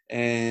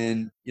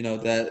 and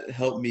that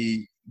helped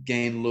me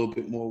gain a little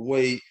bit more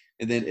weight.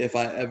 And then if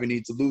I ever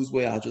need to lose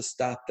weight, I'll just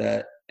stop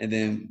that. And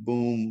then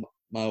boom,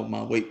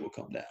 my weight will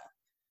come down.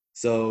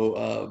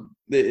 So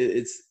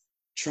it's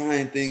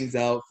trying things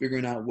out,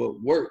 figuring out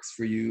what works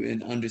for you,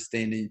 and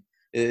understanding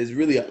is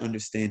really an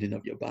understanding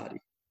of your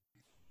body.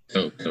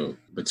 So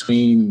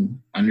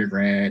between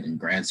undergrad and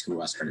grad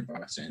school, I started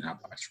boxing. I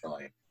boxed for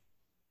like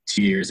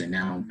 2 years, and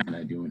now I'm kind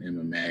of doing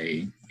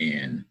MMA.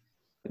 And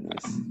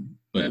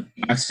but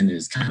boxing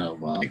is kind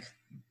of like,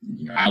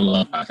 you know, I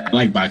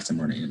like boxing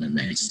more than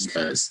MMA just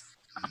because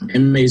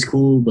MMA is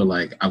cool, but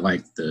like I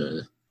like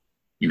the,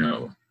 you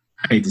know,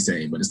 I hate to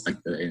say it, but it's like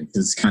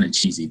it's kind of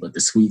cheesy, but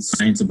the sweet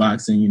science of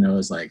boxing, you know,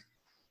 it's like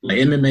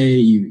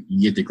MMA,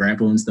 you get the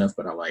grapple and stuff,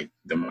 but I like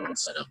the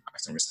mindset of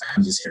boxing.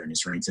 I'm just here in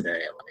this ring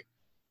today,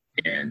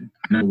 and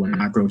I know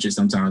when I approach it,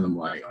 sometimes I'm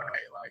like, all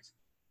right, like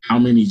how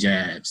many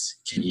jabs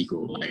can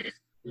equal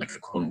like a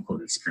quote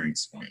unquote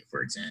experience point,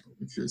 for example,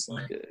 because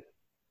like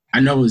I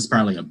know it's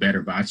probably a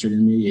better boxer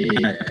than me.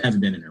 I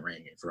haven't been in the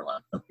ring for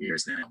like a couple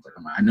years now, but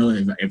I know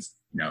if you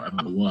know if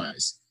I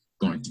was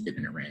going to get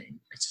in the ring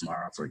like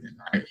tomorrow, for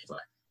example, if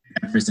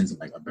that person's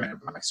like a better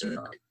boxer,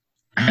 like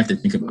I have to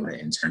think about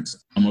it in terms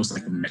of almost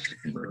like a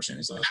metric conversion.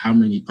 It's like how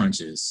many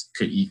punches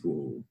could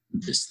equal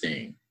this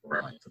thing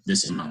or like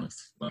this amount of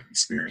like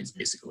experience,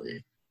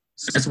 basically.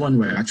 So that's one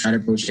way I try to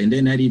approach it. And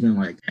then that even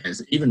like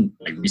has even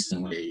like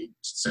recently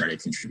started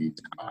to contribute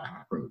to how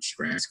I approach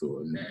grad school.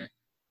 And that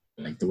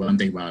like the way I'm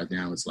thinking about it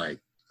now is like,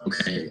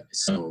 okay,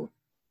 so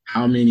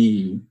how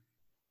many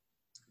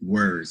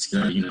words,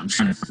 you know, I'm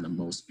trying to find the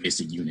most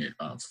basic unit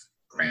of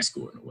grad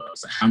school in the world.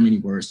 So how many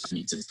words do I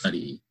need to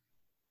study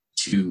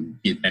to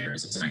get better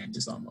as a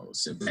scientist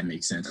almost, if that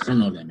makes sense. I don't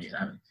know if that makes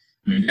sense.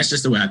 I mean, that's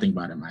just the way I think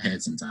about it in my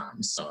head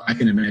sometimes. So I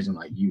can imagine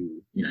like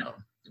you know,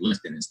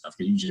 lifting and stuff,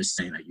 because you just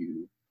saying like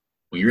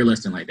when you're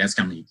lifting, like that's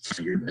kind of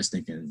your best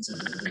thinking. So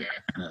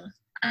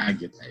I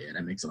get that. Yeah,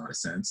 that makes a lot of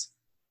sense.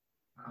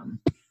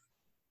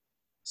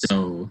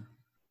 So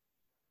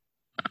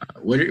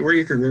what are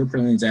your career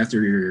plans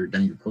after you're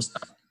done your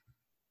postdoc?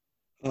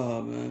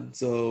 Oh man,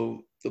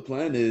 so the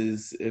plan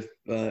is, if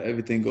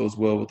everything goes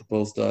well with the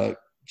postdoc,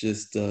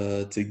 just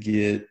to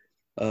get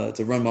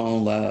to run my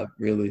own lab,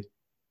 really.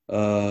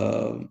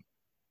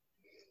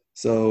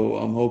 So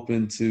I'm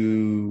hoping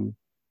to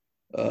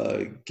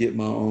get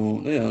my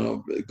own, you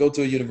know, go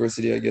to a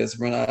university, I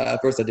guess.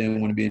 At first I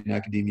didn't want to be in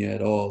academia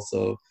at all,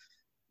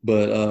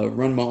 but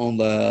run my own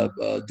lab,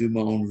 do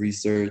my own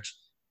research.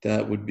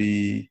 That would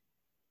be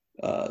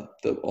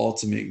the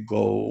ultimate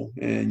goal,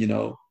 and you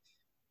know,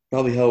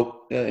 probably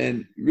help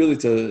and really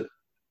to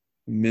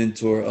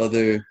mentor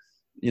other,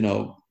 you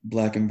know,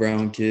 Black and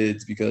brown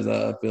kids, because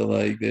I feel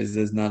like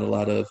there's not a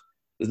lot of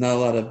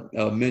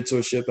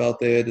mentorship out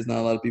there. There's not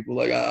a lot of people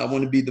like I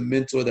want to be the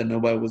mentor that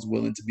nobody was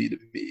willing to be to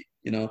me,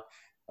 you know,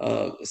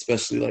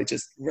 especially like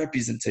just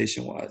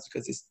representation wise,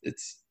 because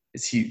it's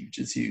huge.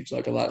 It's huge.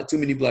 Like too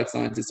many Black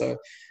scientists are,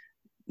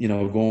 you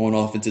know, going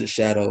off into the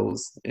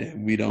shadows,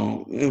 and we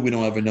don't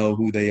ever know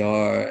who they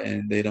are,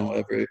 and they don't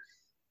ever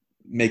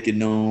make it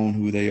known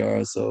who they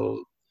are.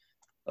 So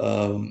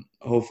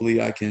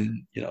hopefully I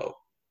can, you know,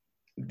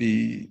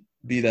 be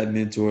that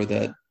mentor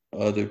that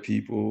other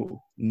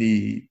people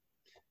need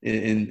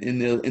in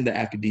the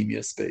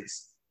academia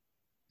space.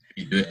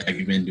 Have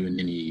you been doing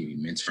any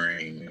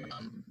mentoring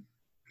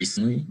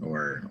recently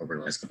or over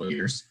the last couple of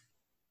years?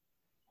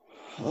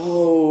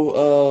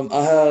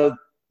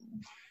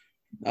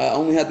 I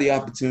only had the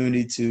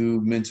opportunity to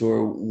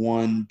mentor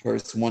one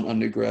person, one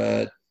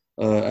undergrad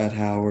at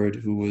Howard,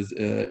 who was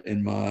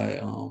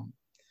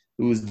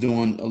who was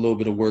doing a little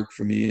bit of work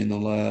for me in the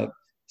lab.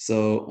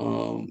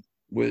 So,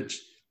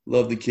 which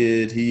love the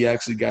kid. He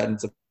actually got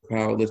into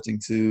powerlifting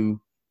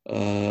too.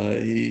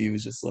 He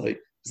was just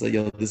like,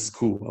 yo, this is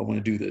cool. I want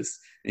to do this.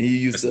 And he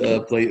used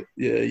to play.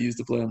 Yeah, he used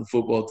to play on the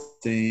football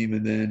team,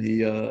 and then he,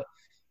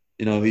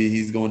 you know,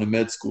 he's going to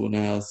med school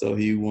now. So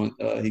he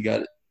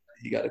got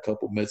a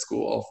couple med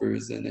school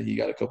offers, and then he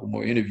got a couple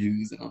more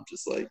interviews. And I'm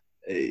just like,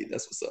 hey,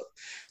 that's what's up.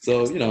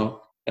 So, you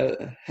know,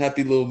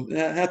 happy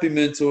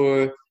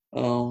mentor.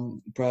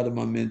 Proud of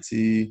my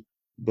mentee,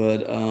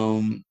 but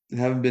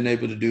haven't been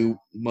able to do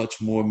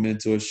much more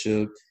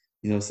mentorship,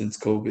 you know, since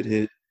COVID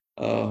hit.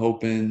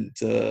 Hoping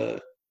to,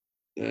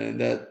 and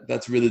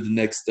that's really the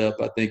next step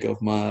I think of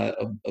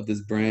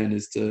this brand,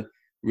 is to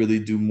really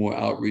do more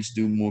outreach,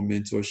 do more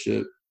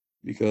mentorship,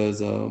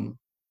 because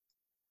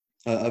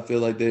I feel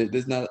like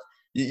there's not,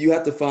 you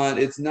have to find,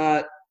 it's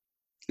not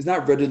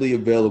readily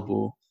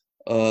available,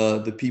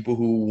 the people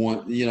who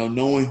want, you know,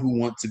 knowing who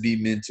want to be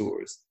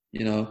mentors,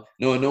 you know,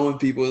 knowing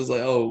people is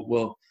like, oh,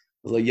 well,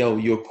 like, yo,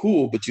 you're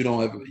cool, but you don't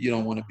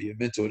want to be a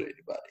mentor to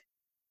anybody.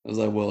 I was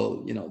like,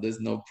 well, you know, there's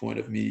no point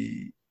of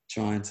me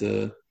trying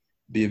to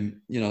be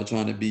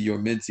your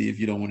mentee if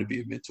you don't want to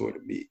be a mentor to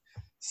me.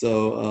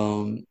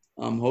 So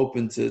I'm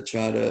hoping to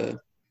try to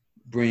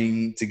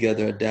bring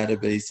together a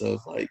database of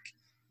like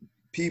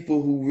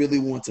people who really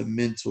want to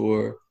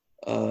mentor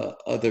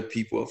other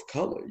people of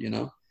color, you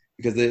know,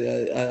 because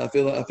I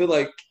feel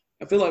like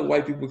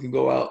white people can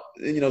go out,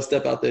 you know,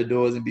 step out their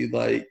doors and be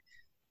like,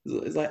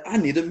 It's like, I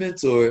need a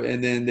mentor.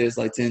 And then there's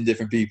like 10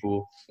 different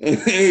people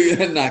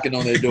knocking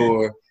on their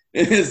door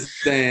and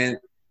saying,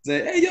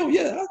 hey, yo,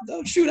 yeah,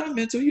 shoot, I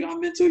mentor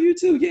you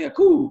too. Yeah,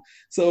 cool.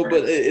 So,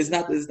 but it's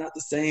not the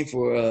same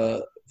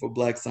for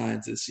Black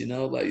scientists, you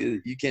know, like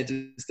you can't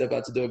just step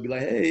out the door and be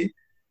like, hey,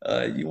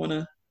 you want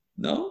to,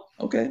 no?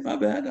 Okay, my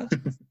bad. I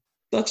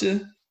thought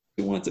you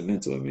wanted to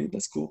mentor me.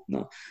 That's cool.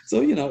 No. So,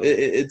 you know,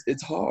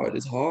 it's hard.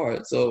 It's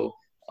hard. So,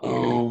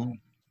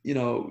 you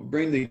know,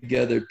 bring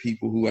together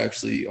people who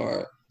actually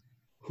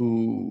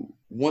who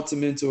want to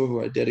mentor, who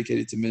are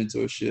dedicated to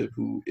mentorship,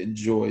 who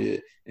enjoy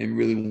it, and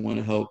really want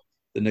to help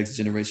the next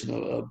generation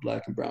of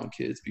Black and brown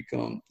kids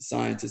become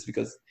scientists.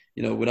 Because,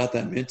 you know, without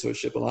that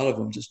mentorship, a lot of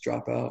them just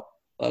drop out.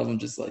 A lot of them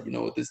just like, you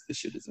know what, this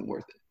shit isn't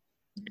worth it.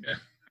 Yeah,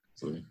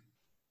 absolutely.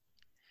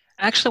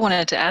 I actually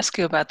wanted to ask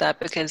you about that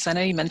because I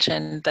know you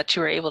mentioned that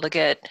you were able to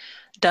get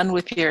done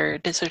with your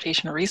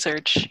dissertation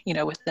research, you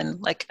know, within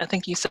like, I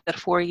think you said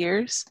 4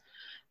 years.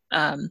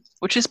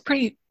 Which is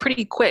pretty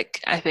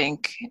quick, I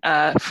think.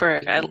 I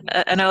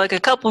know like a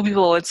couple of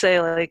people would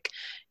say like,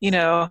 you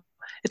know,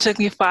 it took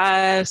me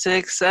 5,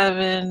 6,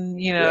 7,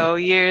 you know,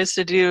 years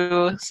to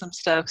do some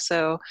stuff.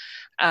 So,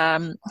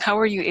 how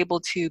were you able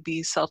to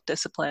be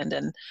self-disciplined?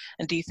 And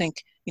do you think,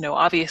 you know,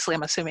 obviously,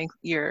 I'm assuming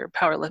your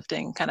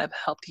powerlifting kind of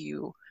helped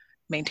you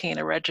maintain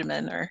a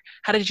regimen, or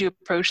how did you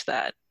approach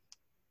that?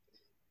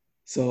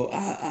 So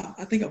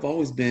I think I've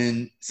always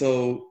been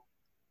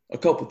a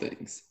couple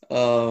things.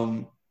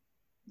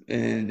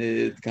 And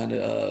it kind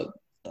of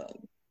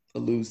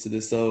alludes to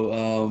this.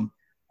 So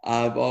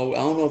I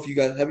don't know if you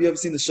guys, have you ever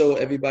seen the show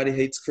Everybody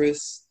Hates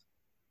Chris?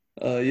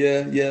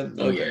 Yeah.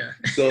 Oh, okay.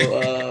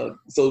 yeah.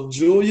 So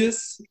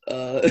Julius,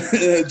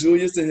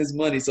 Julius and his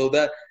money. So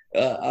that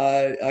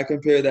I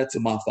compare that to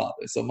my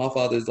father. So my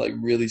father is like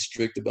really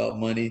strict about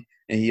money,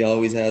 and he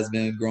always has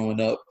been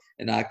growing up,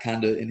 and I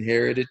kind of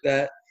inherited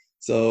that.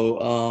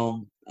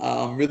 So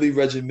I'm really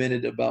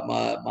regimented about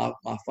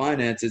my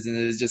finances, and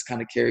it's just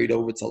kind of carried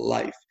over to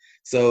life.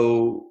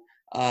 So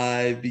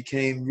I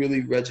became really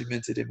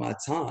regimented in my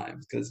time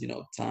because, you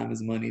know, time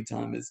is money,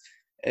 time is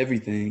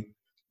everything.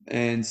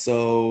 And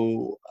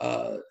so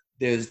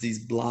there's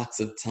these blocks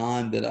of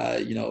time that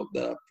I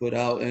put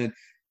out, and,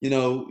 you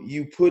know,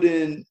 you put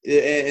in,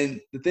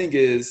 and the thing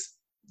is,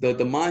 the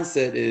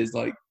mindset is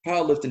like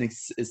powerlifting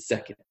is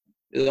second.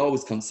 It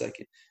always comes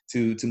second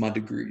to my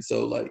degree.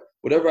 So like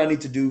whatever I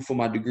need to do for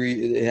my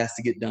degree, it has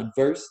to get done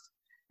first,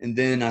 and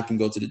then I can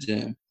go to the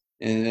gym.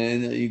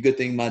 And a good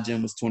thing my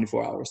gym was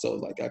 24 hours, so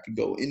like I could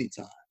go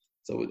anytime,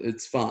 so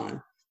it's fine.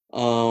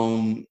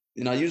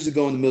 And I usually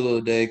go in the middle of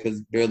the day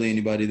because barely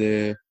anybody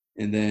there,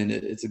 and then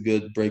it's a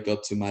good break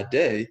up to my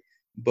day.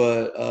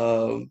 But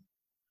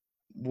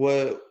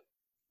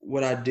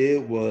what I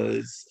did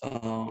was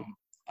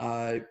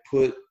I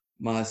put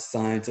my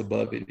science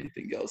above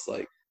anything else.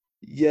 Like,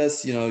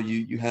 yes, you know,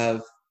 you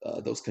have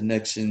those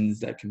connections,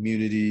 that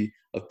community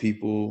of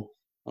people,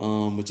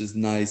 which is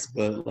nice,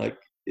 but like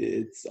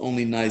it's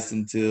only nice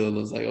until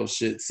it's like, oh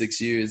shit,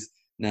 6 years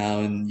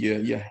now, and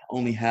you're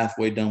only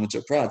halfway done with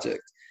your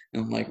project.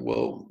 And I'm like,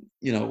 well,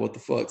 you know, what the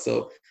fuck?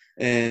 So,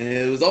 and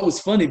it was always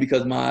funny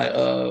because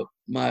my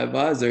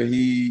advisor,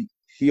 he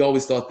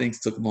always thought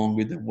things took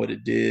longer than what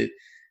it did.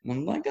 And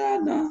I'm like,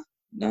 nah.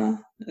 I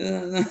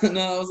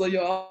was like,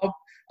 yo,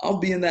 I'll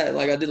be in that.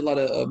 Like, I did a lot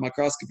of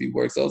microscopy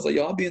work, so I was like,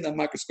 yo, I'll be in that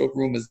microscope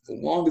room as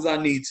long as I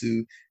need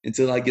to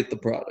until I get the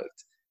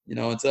product, you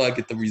know, until I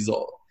get the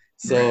result.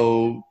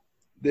 So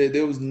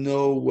there was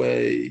no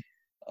way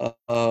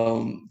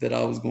that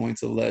I was going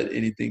to let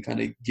anything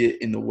kind of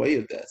get in the way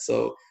of that.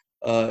 So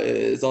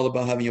it's all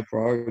about having your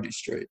priorities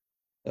straight.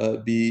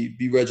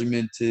 Be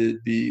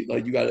regimented. Be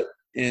like, you gotta.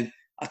 And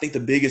I think the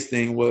biggest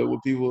thing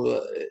what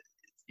people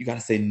you gotta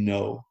say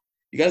no.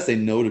 You gotta say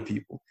no to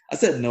people. I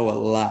said no a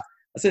lot.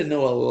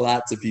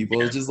 To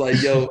people. It's just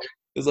like, yo.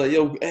 It's like,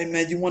 yo, hey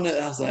man, you wanna?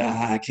 I was like,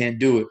 I can't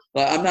do it.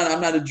 Like, I'm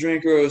not a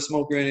drinker or a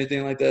smoker or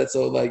anything like that.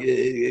 So like,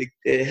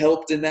 it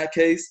helped in that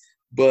case.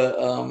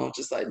 But I'm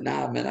just like,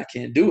 nah, man, I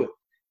can't do it.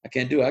 I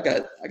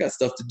got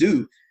stuff to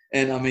do.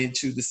 And I mean,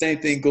 the same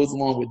thing goes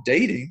along with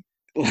dating.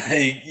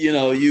 Like, you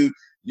know, you're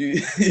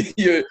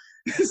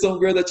some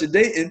girl that you're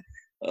dating.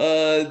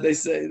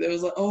 They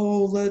was like,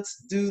 oh,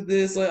 let's do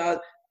this. Like,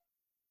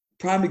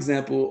 prime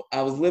example,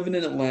 I was living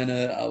in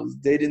Atlanta. I was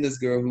dating this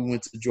girl who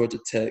went to Georgia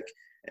Tech,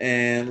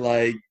 and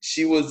like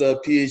she was a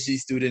PhD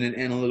student in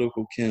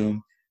analytical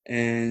chem.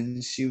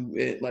 And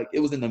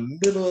it was in the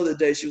middle of the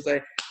day. She was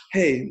like,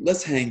 hey,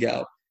 let's hang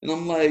out. And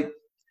I'm like,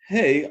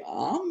 hey,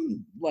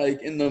 I'm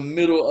like in the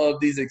middle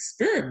of these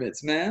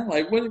experiments, man.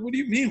 Like, what do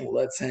you mean, well,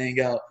 let's hang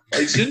out?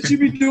 Like, shouldn't you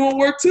be doing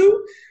work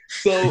too?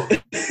 So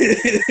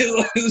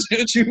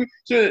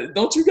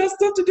don't you got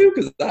stuff to do?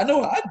 Because I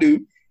know I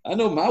do. I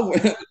know my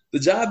work. The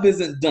job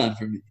isn't done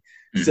for me.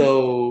 Mm-hmm.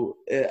 So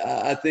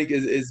I think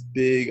it's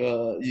big.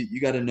 You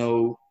got to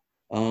know.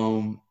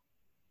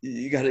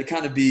 You got to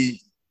kind of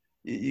be.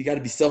 You got to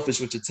be selfish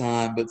with your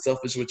time, but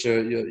selfish with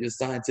your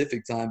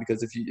scientific time,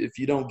 because if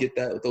you don't get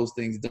those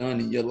things done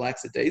and you're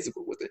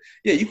lackadaisical with it,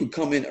 yeah, you could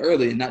come in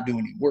early and not do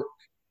any work.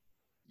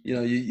 You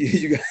know,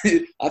 you got,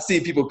 I've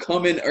seen people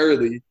come in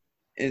early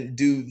and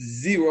do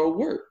zero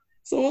work.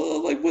 So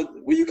like, what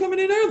are you coming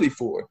in early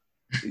for?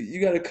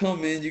 You got to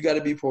come in, you got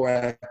to be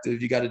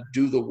proactive, you got to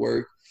do the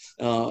work.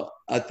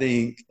 I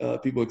think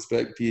people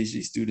expect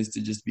PhD students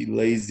to just be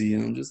lazy,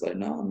 and I'm just like,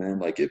 nah, man.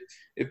 Like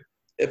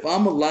if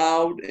I'm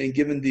allowed and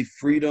given the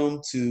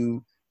freedom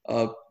to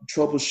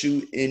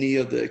troubleshoot any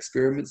of the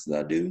experiments that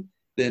I do,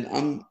 then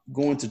I'm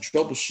going to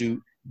troubleshoot,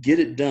 get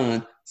it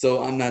done,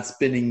 so I'm not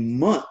spending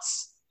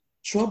months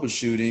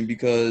troubleshooting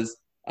because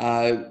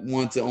I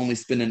want to only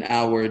spend an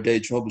hour a day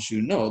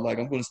troubleshooting. No, like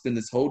I'm going to spend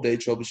this whole day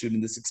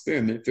troubleshooting this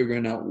experiment,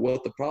 figuring out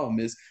what the problem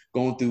is,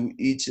 going through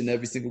each and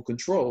every single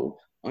control,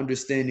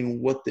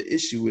 understanding what the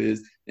issue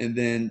is, and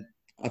then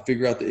I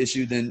figure out the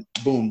issue, then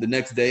boom, the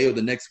next day or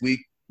the next week,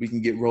 we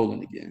can get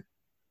rolling again.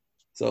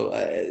 So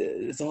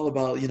it's all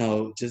about, you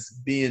know,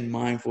 just being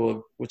mindful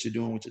of what you're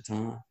doing with your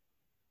time.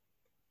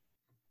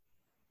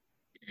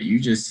 You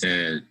just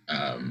said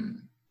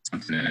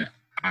something that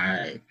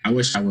I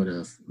wish I would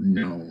have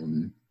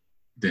known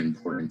the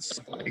importance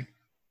of like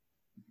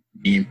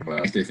being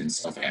proactive and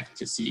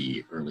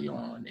self-advocacy early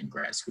on in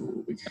grad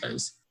school,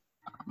 because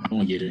I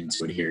won't get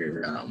into it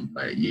here,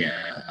 but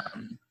yeah,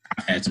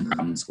 I've had some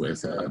problems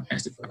with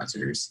past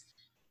advisors,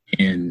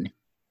 and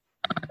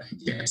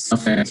yeah,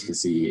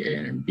 self-advocacy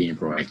and being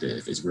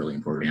proactive is really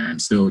important. I'm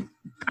still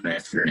kind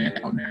of figuring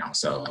it out now,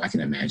 so I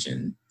can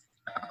imagine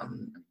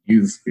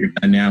you're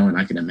done now, and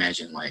I can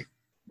imagine like,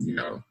 you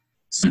know,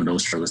 some of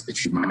those struggles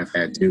that you might have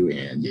had too.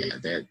 And yeah,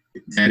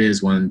 that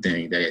is one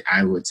thing that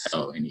I would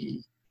tell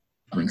any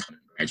incoming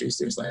graduate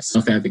students, like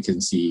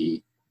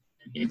self-advocacy,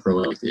 being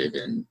proactive,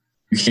 and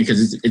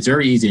because it's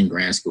very easy in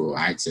grad school,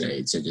 I'd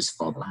say, to just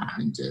fall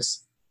behind and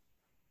just,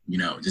 you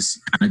know, just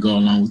kind of go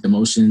along with the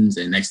motions.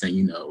 And next thing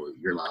you know,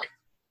 you're like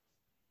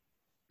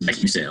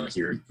you said, like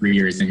you're 3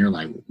 years and you're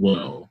like,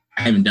 whoa,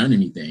 I haven't done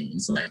anything.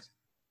 It's like,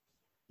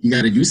 you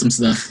got to do some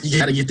stuff. You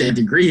got to get that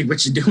degree.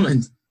 What you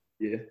doing?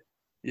 Yeah,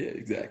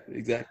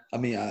 exactly. I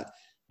mean,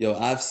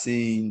 I've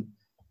seen,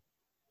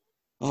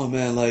 oh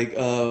man, like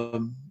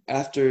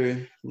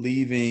after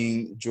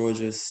leaving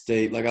Georgia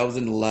State, like I was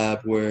in the lab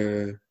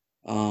where,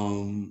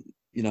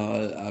 you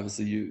know,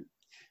 obviously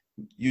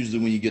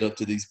usually when you get up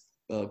to these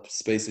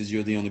spaces,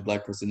 you're the only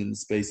Black person in the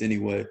space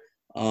anyway.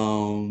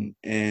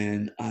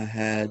 And I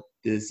had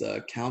this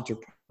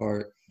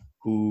counterpart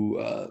who,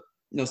 you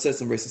know, said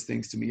some racist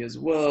things to me as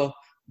well,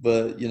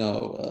 but, you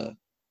know, I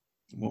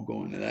won't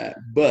go into that.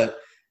 But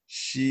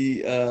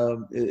she,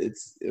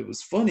 it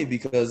was funny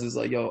because it's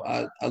like, yo,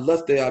 I've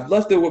left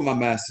there with my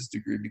master's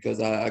degree because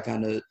I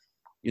kind of,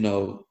 you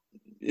know,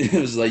 it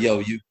was like,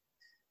 yo,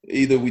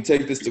 either we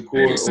take this to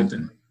court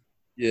or,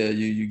 yeah,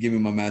 you give me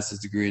my master's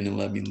degree and then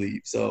let me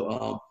leave.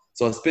 So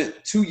I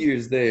spent 2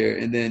 years there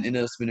and then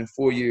ended up spending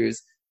 4 years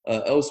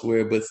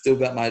elsewhere, but still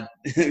got my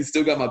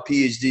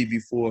PhD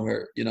before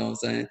her. You know what I'm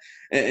saying?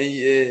 And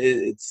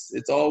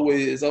it's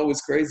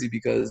always crazy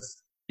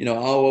because, you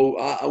know,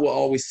 I will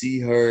always see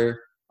her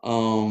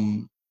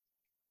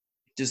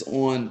just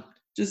on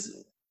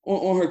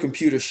her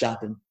computer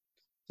shopping,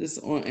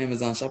 just on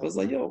Amazon shop. I was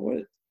like, yo,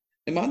 what?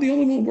 Am I the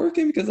only one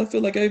working? Because I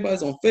feel like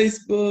everybody's on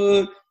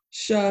Facebook,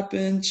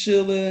 shopping,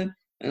 chilling,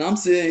 and I'm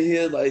sitting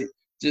here like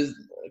just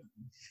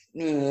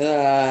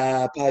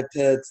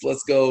pipettes,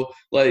 let's go,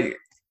 like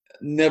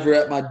never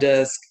at my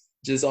desk,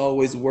 just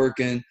always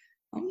working.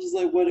 I'm just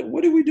like,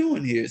 what are we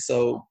doing here?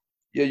 So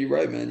yeah, you're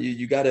right, man.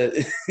 You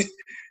gotta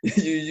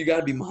you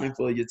gotta be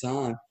mindful of your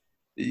time.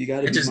 You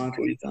gotta be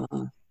mindful of your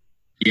time.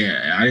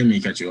 Yeah, I didn't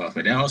mean to cut you off,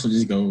 but that also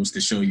just goes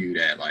to show you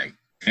that like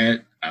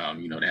that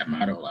you know, that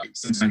motto, like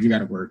sometimes you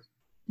gotta work,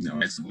 you know,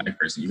 as a Black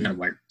person, you gotta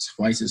work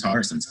twice as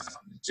hard sometimes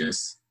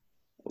just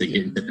to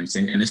get into them.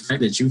 And the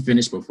fact that you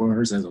finished before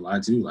her says a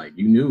lot too. Like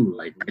you knew,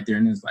 like right there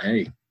and it's like,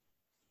 hey,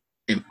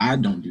 if I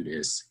don't do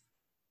this,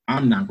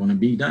 I'm not gonna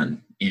be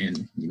done.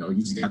 And you know,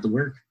 you just got to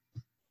work.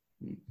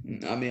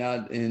 I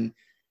mean,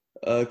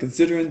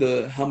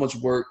 considering how much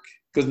work,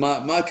 because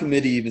my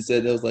committee even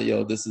said, that was like,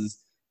 yo, this is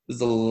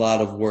a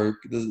lot of work.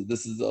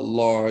 This is a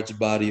large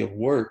body of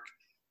work.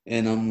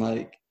 And I'm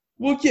like,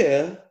 well,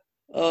 yeah,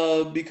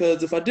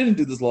 because if I didn't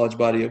do this large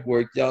body of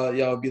work, y'all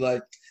would be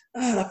like,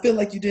 I feel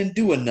like you didn't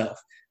do enough.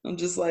 I'm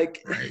just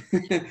like, right.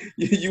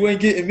 you ain't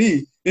getting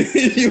me.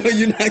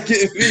 You're not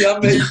getting me.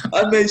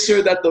 I made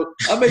sure that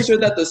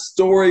the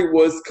story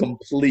was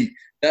complete.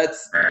 That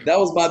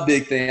was my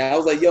big thing. I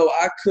was like, yo,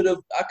 I could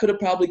have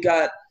probably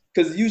got,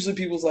 because usually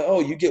people's like,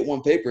 oh, you get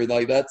one paper,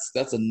 like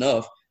that's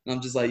enough. And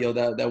I'm just like, yo,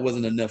 that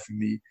wasn't enough for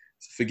me.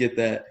 Forget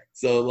that.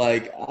 So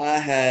like I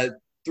had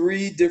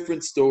 3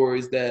 different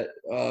stories that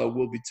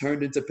will be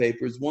turned into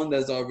papers. One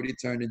that's already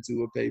turned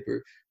into a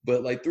paper,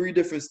 but like 3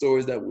 different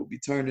stories that will be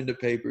turned into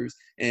papers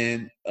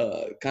and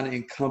kind of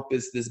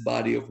encompass this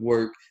body of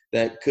work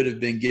that could have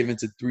been given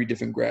to 3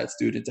 different grad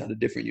students at a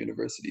different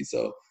university.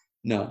 So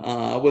no,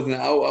 I wasn't.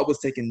 I was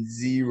taking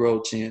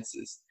 0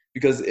 chances,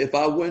 because if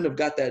I wouldn't have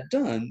got that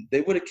done,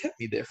 they would have kept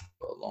me there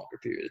for a longer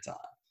period of time.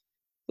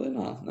 But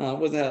no, I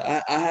wasn't.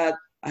 I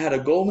had a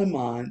goal in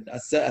mind. I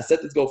set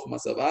this goal for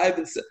myself.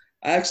 I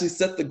I actually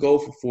set the goal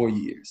for 4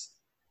 years.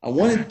 I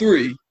wanted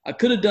 3. I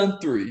could have done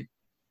 3,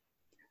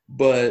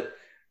 but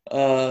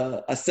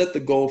I set the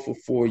goal for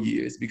 4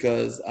 years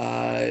because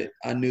I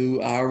knew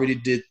I already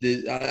did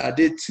this. I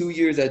did 2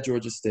 years at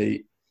Georgia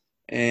State,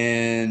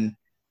 and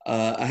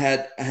I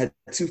had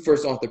 2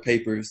 first author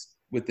papers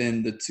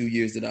within the 2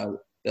 years that I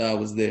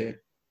was there,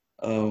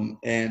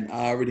 and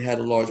I already had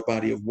a large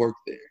body of work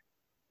there,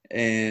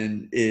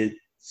 and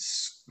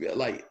it's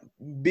like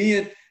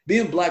being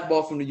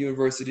blackballed from the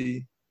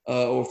university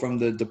or from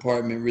the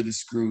department really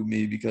screwed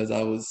me because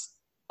I was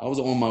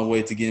on my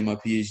way to getting my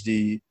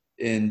PhD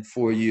in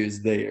 4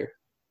 years there,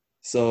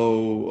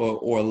 so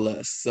or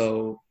less.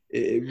 So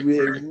it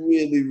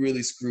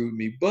really screwed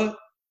me. But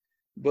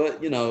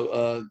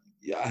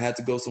I had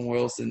to go somewhere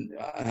else, and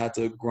I had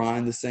to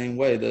grind the same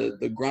way.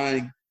 The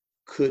grind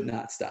could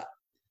not stop.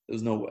 There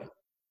was no way.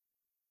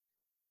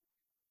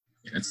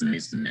 Yeah, that's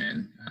amazing,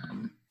 man.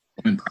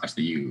 And props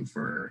to you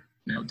for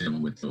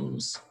dealing with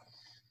those,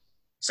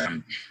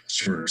 some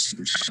sure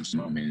super challenging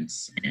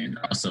moments, and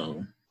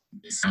also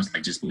it sounds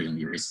like just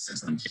blatantly racist in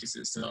some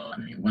cases. So I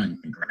mean,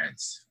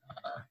 congrats.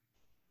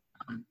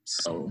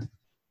 So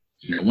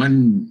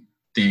one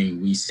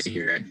thing we say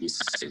here at Be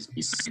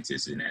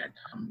Scientists, and that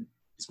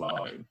is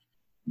why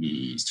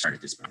we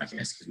started this podcast,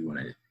 because we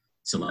wanted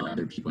to let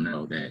other people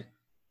know that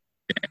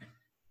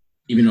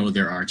even though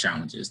there are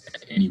challenges,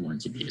 that anyone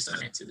can be a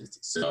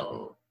scientist.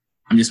 So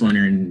I'm just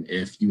wondering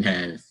if you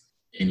have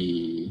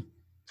any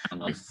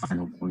kind of like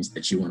final points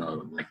that you want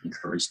to like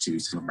encourage to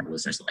some of our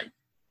listeners, like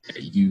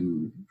that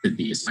you could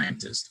be a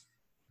scientist.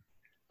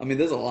 I mean,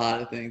 there's a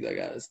lot of things I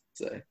gotta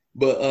say,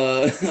 but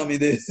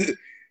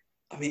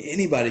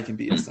anybody can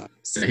be a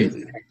scientist.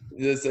 Really.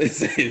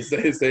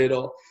 Say it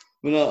all.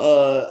 But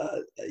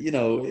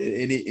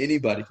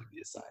anybody can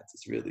be a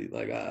scientist. Really,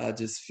 like I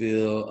just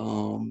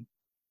feel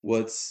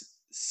what's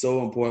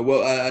so important.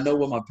 Well, I know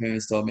what my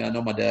parents taught me. I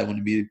know my dad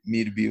wanted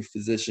me to be a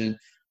physician,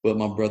 but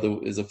my brother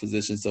is a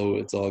physician, so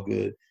it's all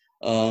good.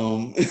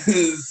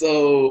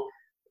 So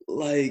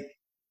like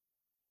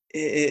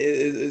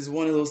it's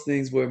one of those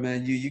things where,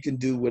 man, you can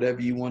do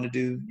whatever you want to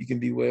do. You can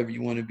be wherever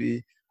you want to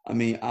be. I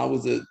mean, I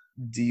was a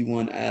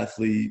D1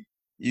 athlete.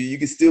 You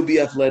can still be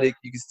athletic.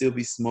 You can still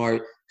be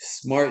smart.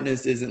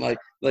 Smartness isn't like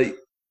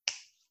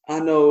I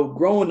know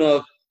growing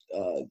up,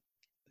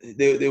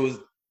 there was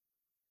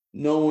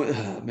no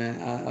one.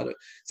 Man,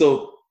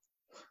 so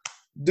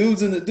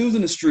dudes in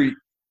the street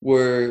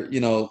were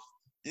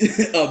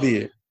up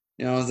here.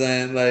 You know what I'm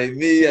saying? Like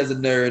me as a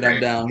nerd, I'm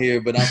down here,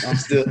 but I'm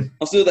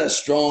still that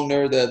strong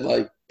nerd that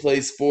like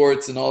plays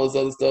sports and all this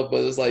other stuff.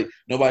 But it's like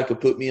nobody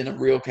could put me in a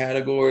real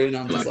category, and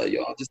I'm just like,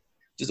 yo, I'm just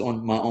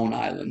on my own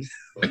island.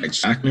 Like a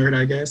shock nerd,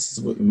 I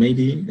guess,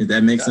 maybe, if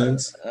that makes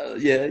sense.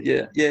 Yeah.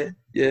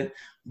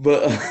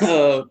 But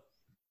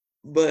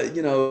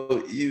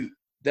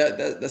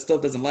that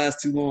stuff doesn't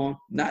last too long.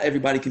 Not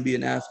everybody can be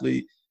an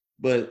athlete,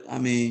 but I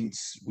mean,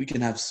 we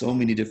can have so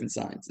many different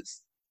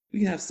scientists. We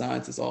can have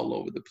scientists all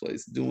over the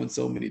place doing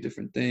so many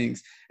different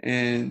things.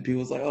 And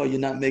people's like, oh, you're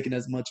not making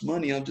as much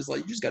money. I'm just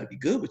like, you just got to be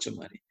good with your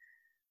money.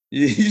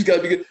 You just got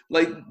to be good.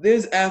 Like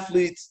there's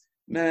athletes,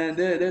 man,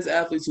 there's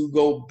athletes who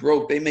go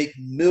broke. They make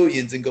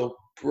millions and go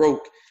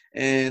broke.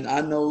 And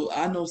I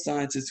know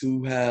scientists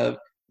who have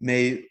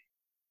made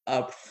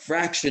a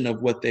fraction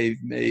of what they've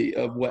made,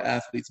 of what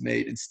athletes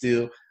made, and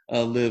still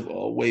live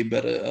a way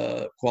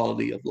better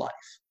quality of life,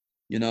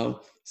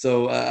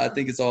 So I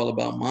think it's all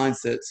about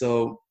mindset.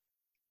 So,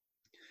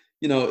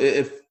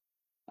 if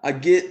I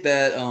get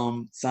that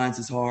science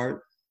is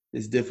hard,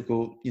 it's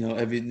difficult,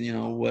 what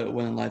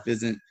in life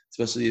isn't,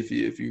 especially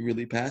if you're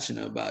really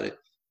passionate about it.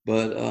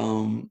 But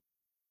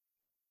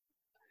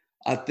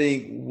I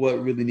think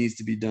what really needs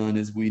to be done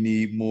is we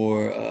need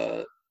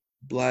more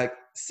Black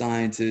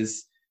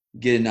scientists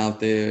getting out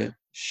there,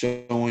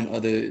 showing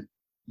other,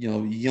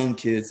 young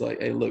kids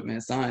like, hey, look, man,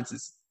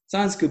 science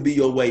could be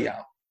your way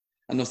out.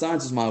 I know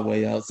science is my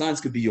way out. Science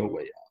could be your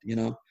way out,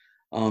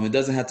 It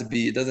doesn't have to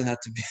be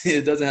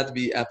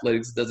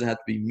athletics. It doesn't have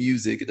to be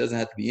music. It doesn't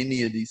have to be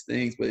any of these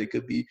things, but it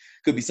could be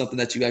something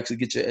that you actually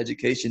get your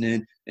education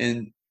in.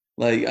 And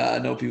like, I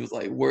know people's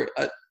like,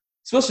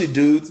 especially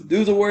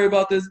dudes are worried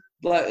about this.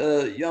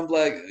 Young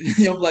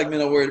black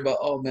men are worried about,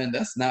 oh man,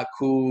 that's not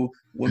cool.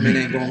 Women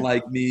ain't gonna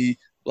like me,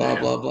 blah,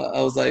 blah, blah.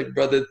 I was like,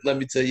 brother, let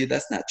me tell you,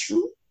 that's not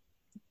true.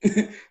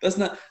 That's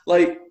not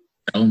like,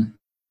 don't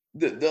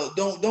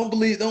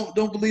believe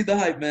the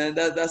hype, man.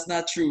 That's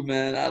not true,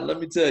 man. Let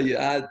me tell you,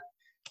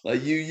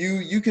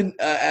 you can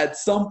at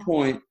some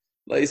point,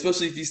 like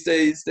especially if you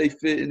stay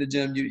fit in the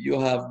gym,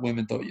 you'll have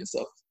women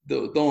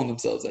throwing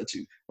themselves at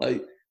you.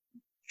 Like,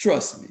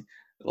 trust me,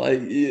 like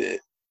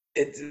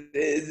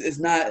it's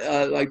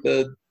not like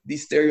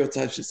these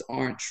stereotypes just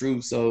aren't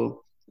true.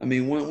 So I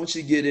mean, once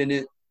you get in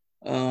it,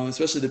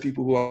 especially the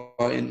people who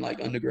are in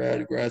like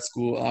undergrad, grad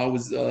school, I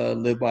always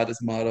live by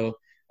this motto.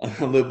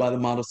 I live by the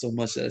motto so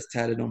much that it's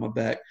tatted on my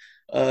back.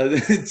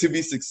 To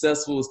be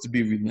successful is to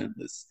be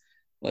relentless.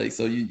 Like,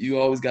 so you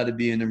always got to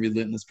be in a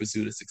relentless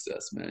pursuit of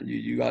success, man.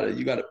 You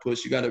gotta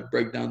push. You gotta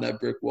break down that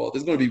brick wall.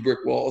 There's gonna be brick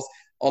walls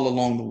all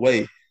along the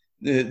way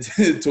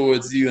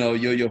towards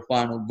your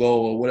final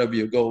goal or whatever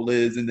your goal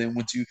is. And then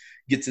once you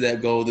get to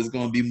that goal, there's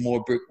gonna be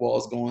more brick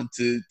walls going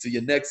to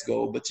your next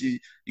goal. But you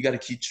got to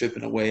keep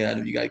chipping away at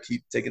them. You got to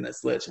keep taking that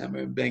sledgehammer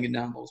and banging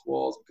down those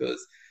walls,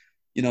 because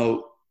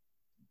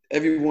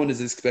everyone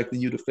is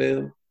expecting you to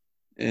fail,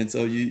 and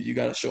so you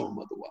got to show them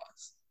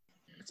otherwise.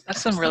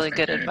 That's some really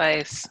good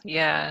advice.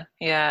 Yeah.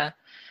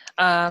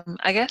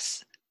 I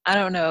guess, I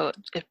don't know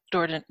if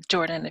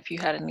Jordan, if you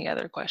had any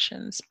other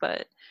questions,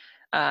 but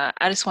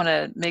I just want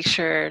to make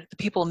sure the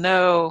people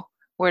know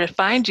where to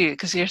find you,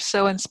 because you're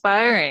so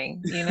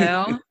inspiring,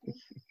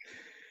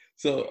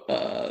 So,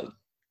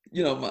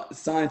 my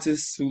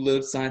scientists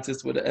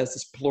with an S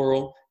is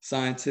plural,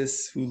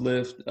 scientists who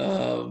lift,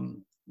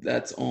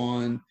 that's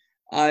on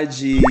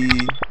IG,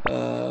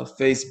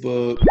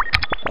 Facebook.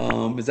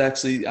 It's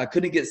actually, I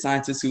couldn't get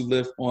Scientists Who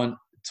Lift on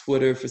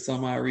Twitter for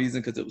some odd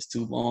reason because it was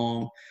too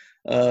long.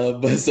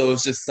 But so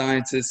it's just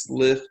Scientists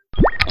Lift.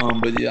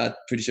 But yeah, I'm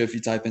pretty sure if you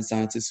type in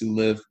Scientists Who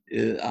Lift,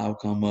 I'll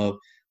come up.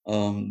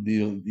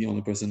 The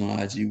only person on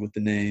IG with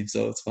the name,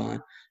 so it's fine.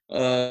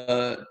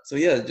 So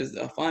yeah, just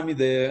find me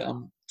there.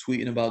 I'm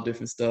tweeting about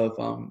different stuff.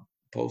 I'm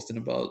posting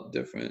about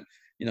different,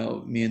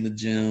 me in the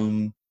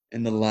gym,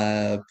 in the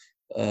lab,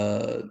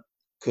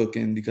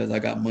 cooking, because I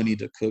got money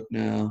to cook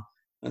now.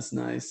 That's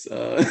nice.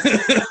 I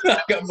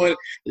got money.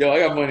 I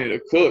got money to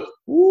cook.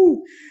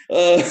 Woo.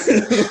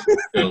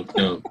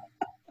 Dope.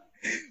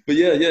 But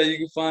yeah, you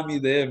can find me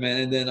there,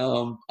 man. And then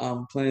I'm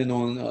planning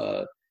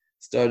on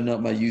starting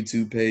up my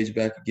YouTube page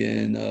back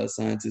again,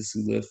 Scientists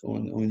Who Lift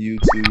on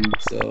YouTube.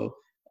 So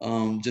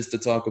just to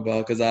talk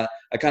about, because I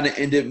kind of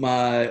ended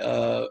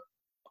my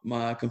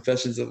my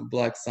Confessions of a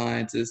Black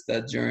Scientist,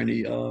 that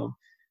journey,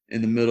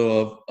 in the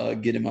middle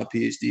of getting my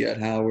PhD at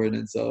Howard,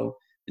 and so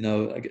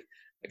I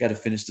got to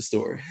finish the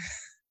story.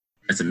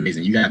 That's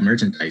amazing. You got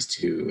merchandise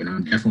too, and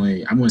I'm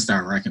going to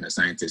start rocking the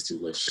Scientists Who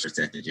Lift shirts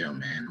at the gym,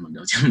 man. I'm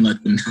going to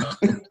let them know.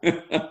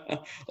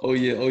 Oh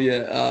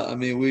yeah. I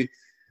mean,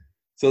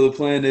 so the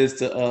plan is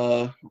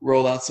to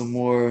roll out some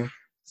more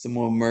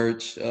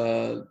merch,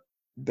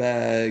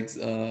 bags.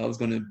 I was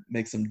going to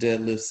make some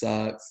deadlift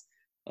socks.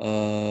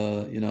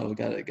 Got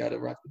to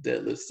rock the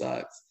deadlift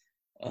socks.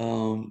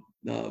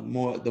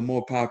 The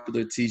more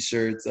popular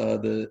T-shirts,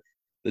 the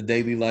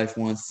Daily Life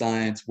one,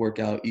 Science,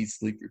 Workout, Eat,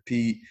 Sleep,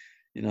 Repeat.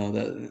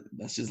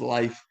 That's just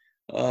life.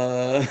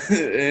 Right.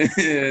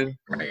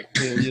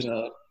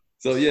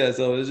 So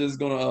it's just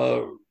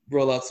gonna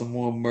roll out some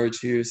more merch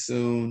here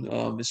soon.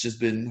 It's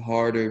just been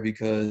harder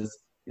because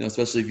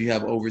especially if you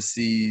have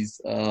overseas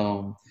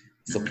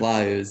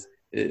suppliers,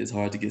 it's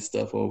hard to get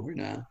stuff over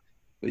now.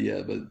 But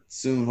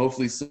soon,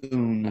 hopefully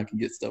soon, I can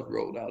get stuff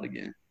rolled out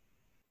again.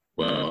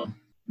 Well,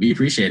 we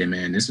appreciate it,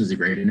 man. This was a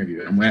great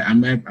interview.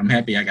 I'm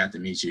happy I got to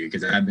meet you,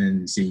 because I've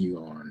been seeing you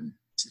on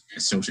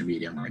social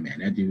media. I'm like, man,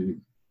 that dude,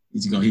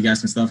 he got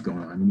some stuff going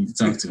on. We need to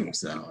talk to him.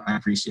 So I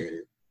appreciate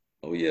it.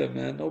 Oh yeah,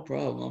 man, no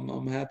problem.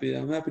 I'm happy.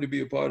 I'm happy to be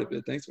a part of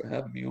it. Thanks for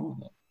having me on,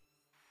 though.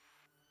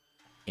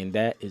 And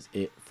that is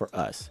it for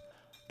us.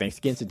 Thanks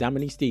again to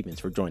Dominique Stevens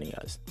for joining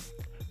us.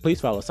 Please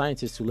follow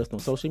Scientists Who Lift on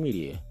social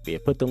media. We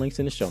have put the links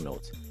in the show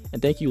notes.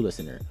 And thank you,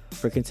 listener,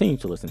 for continuing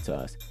to listen to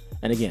us.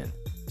 And again,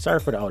 sorry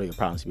for the audio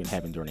problems we've been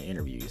having during the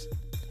interviews.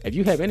 If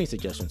you have any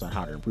suggestions on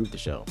how to improve the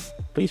show,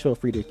 please feel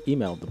free to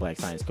email the Black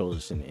Science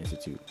Coalition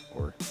Institute,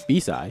 or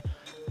BSI,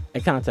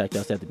 and contact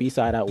us at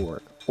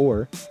thebside.org,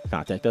 or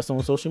contact us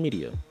on social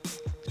media.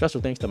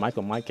 Special thanks to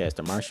Michael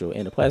Mycaster Marshall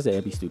and the Plaza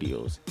Abbey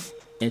Studios.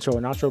 Intro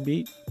and outro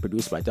beat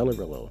produced by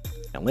Delarillo,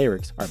 and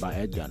lyrics are by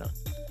Ed Gunna.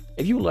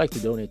 If you would like to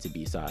donate to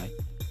BSI,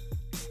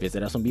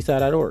 visit us on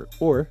bside.org,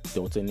 or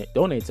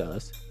donate to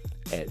us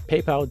at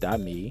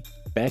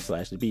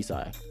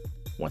paypal.me/thebside.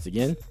 Once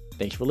again,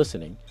 thanks for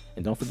listening,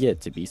 and don't forget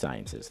to be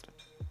scientists.